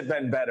how has it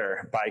been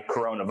better by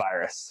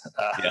coronavirus?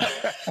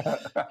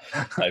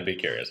 I'd be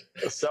curious.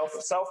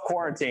 Self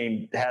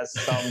quarantine has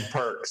some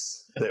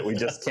perks that we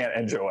just can't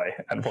enjoy,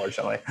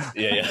 unfortunately.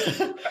 Yeah.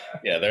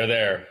 They're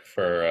there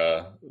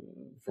for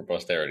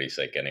posterity's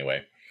sake,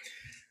 anyway.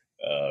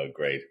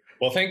 Great.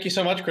 Well, thank you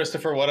so much,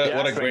 Christopher. What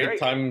a great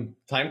time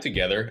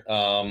together.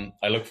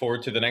 I look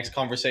forward to the next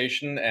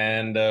conversation,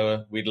 and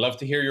we'd love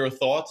to hear your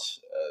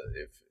thoughts.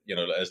 If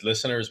as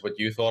listeners, what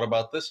you thought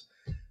about this.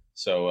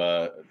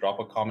 So drop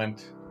a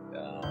comment.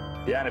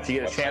 And if you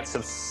get a chance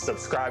to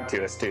subscribe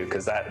to us too,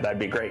 because that'd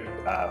be great.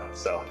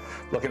 So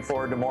looking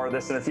forward to more of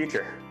this in the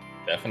future.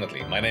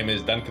 Definitely. My name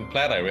is Duncan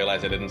Platt. I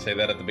realized I didn't say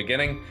that at the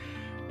beginning.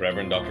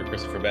 Reverend Dr.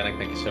 Christopher Bennick,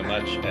 thank you so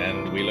much.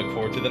 And we look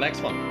forward to the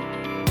next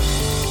one.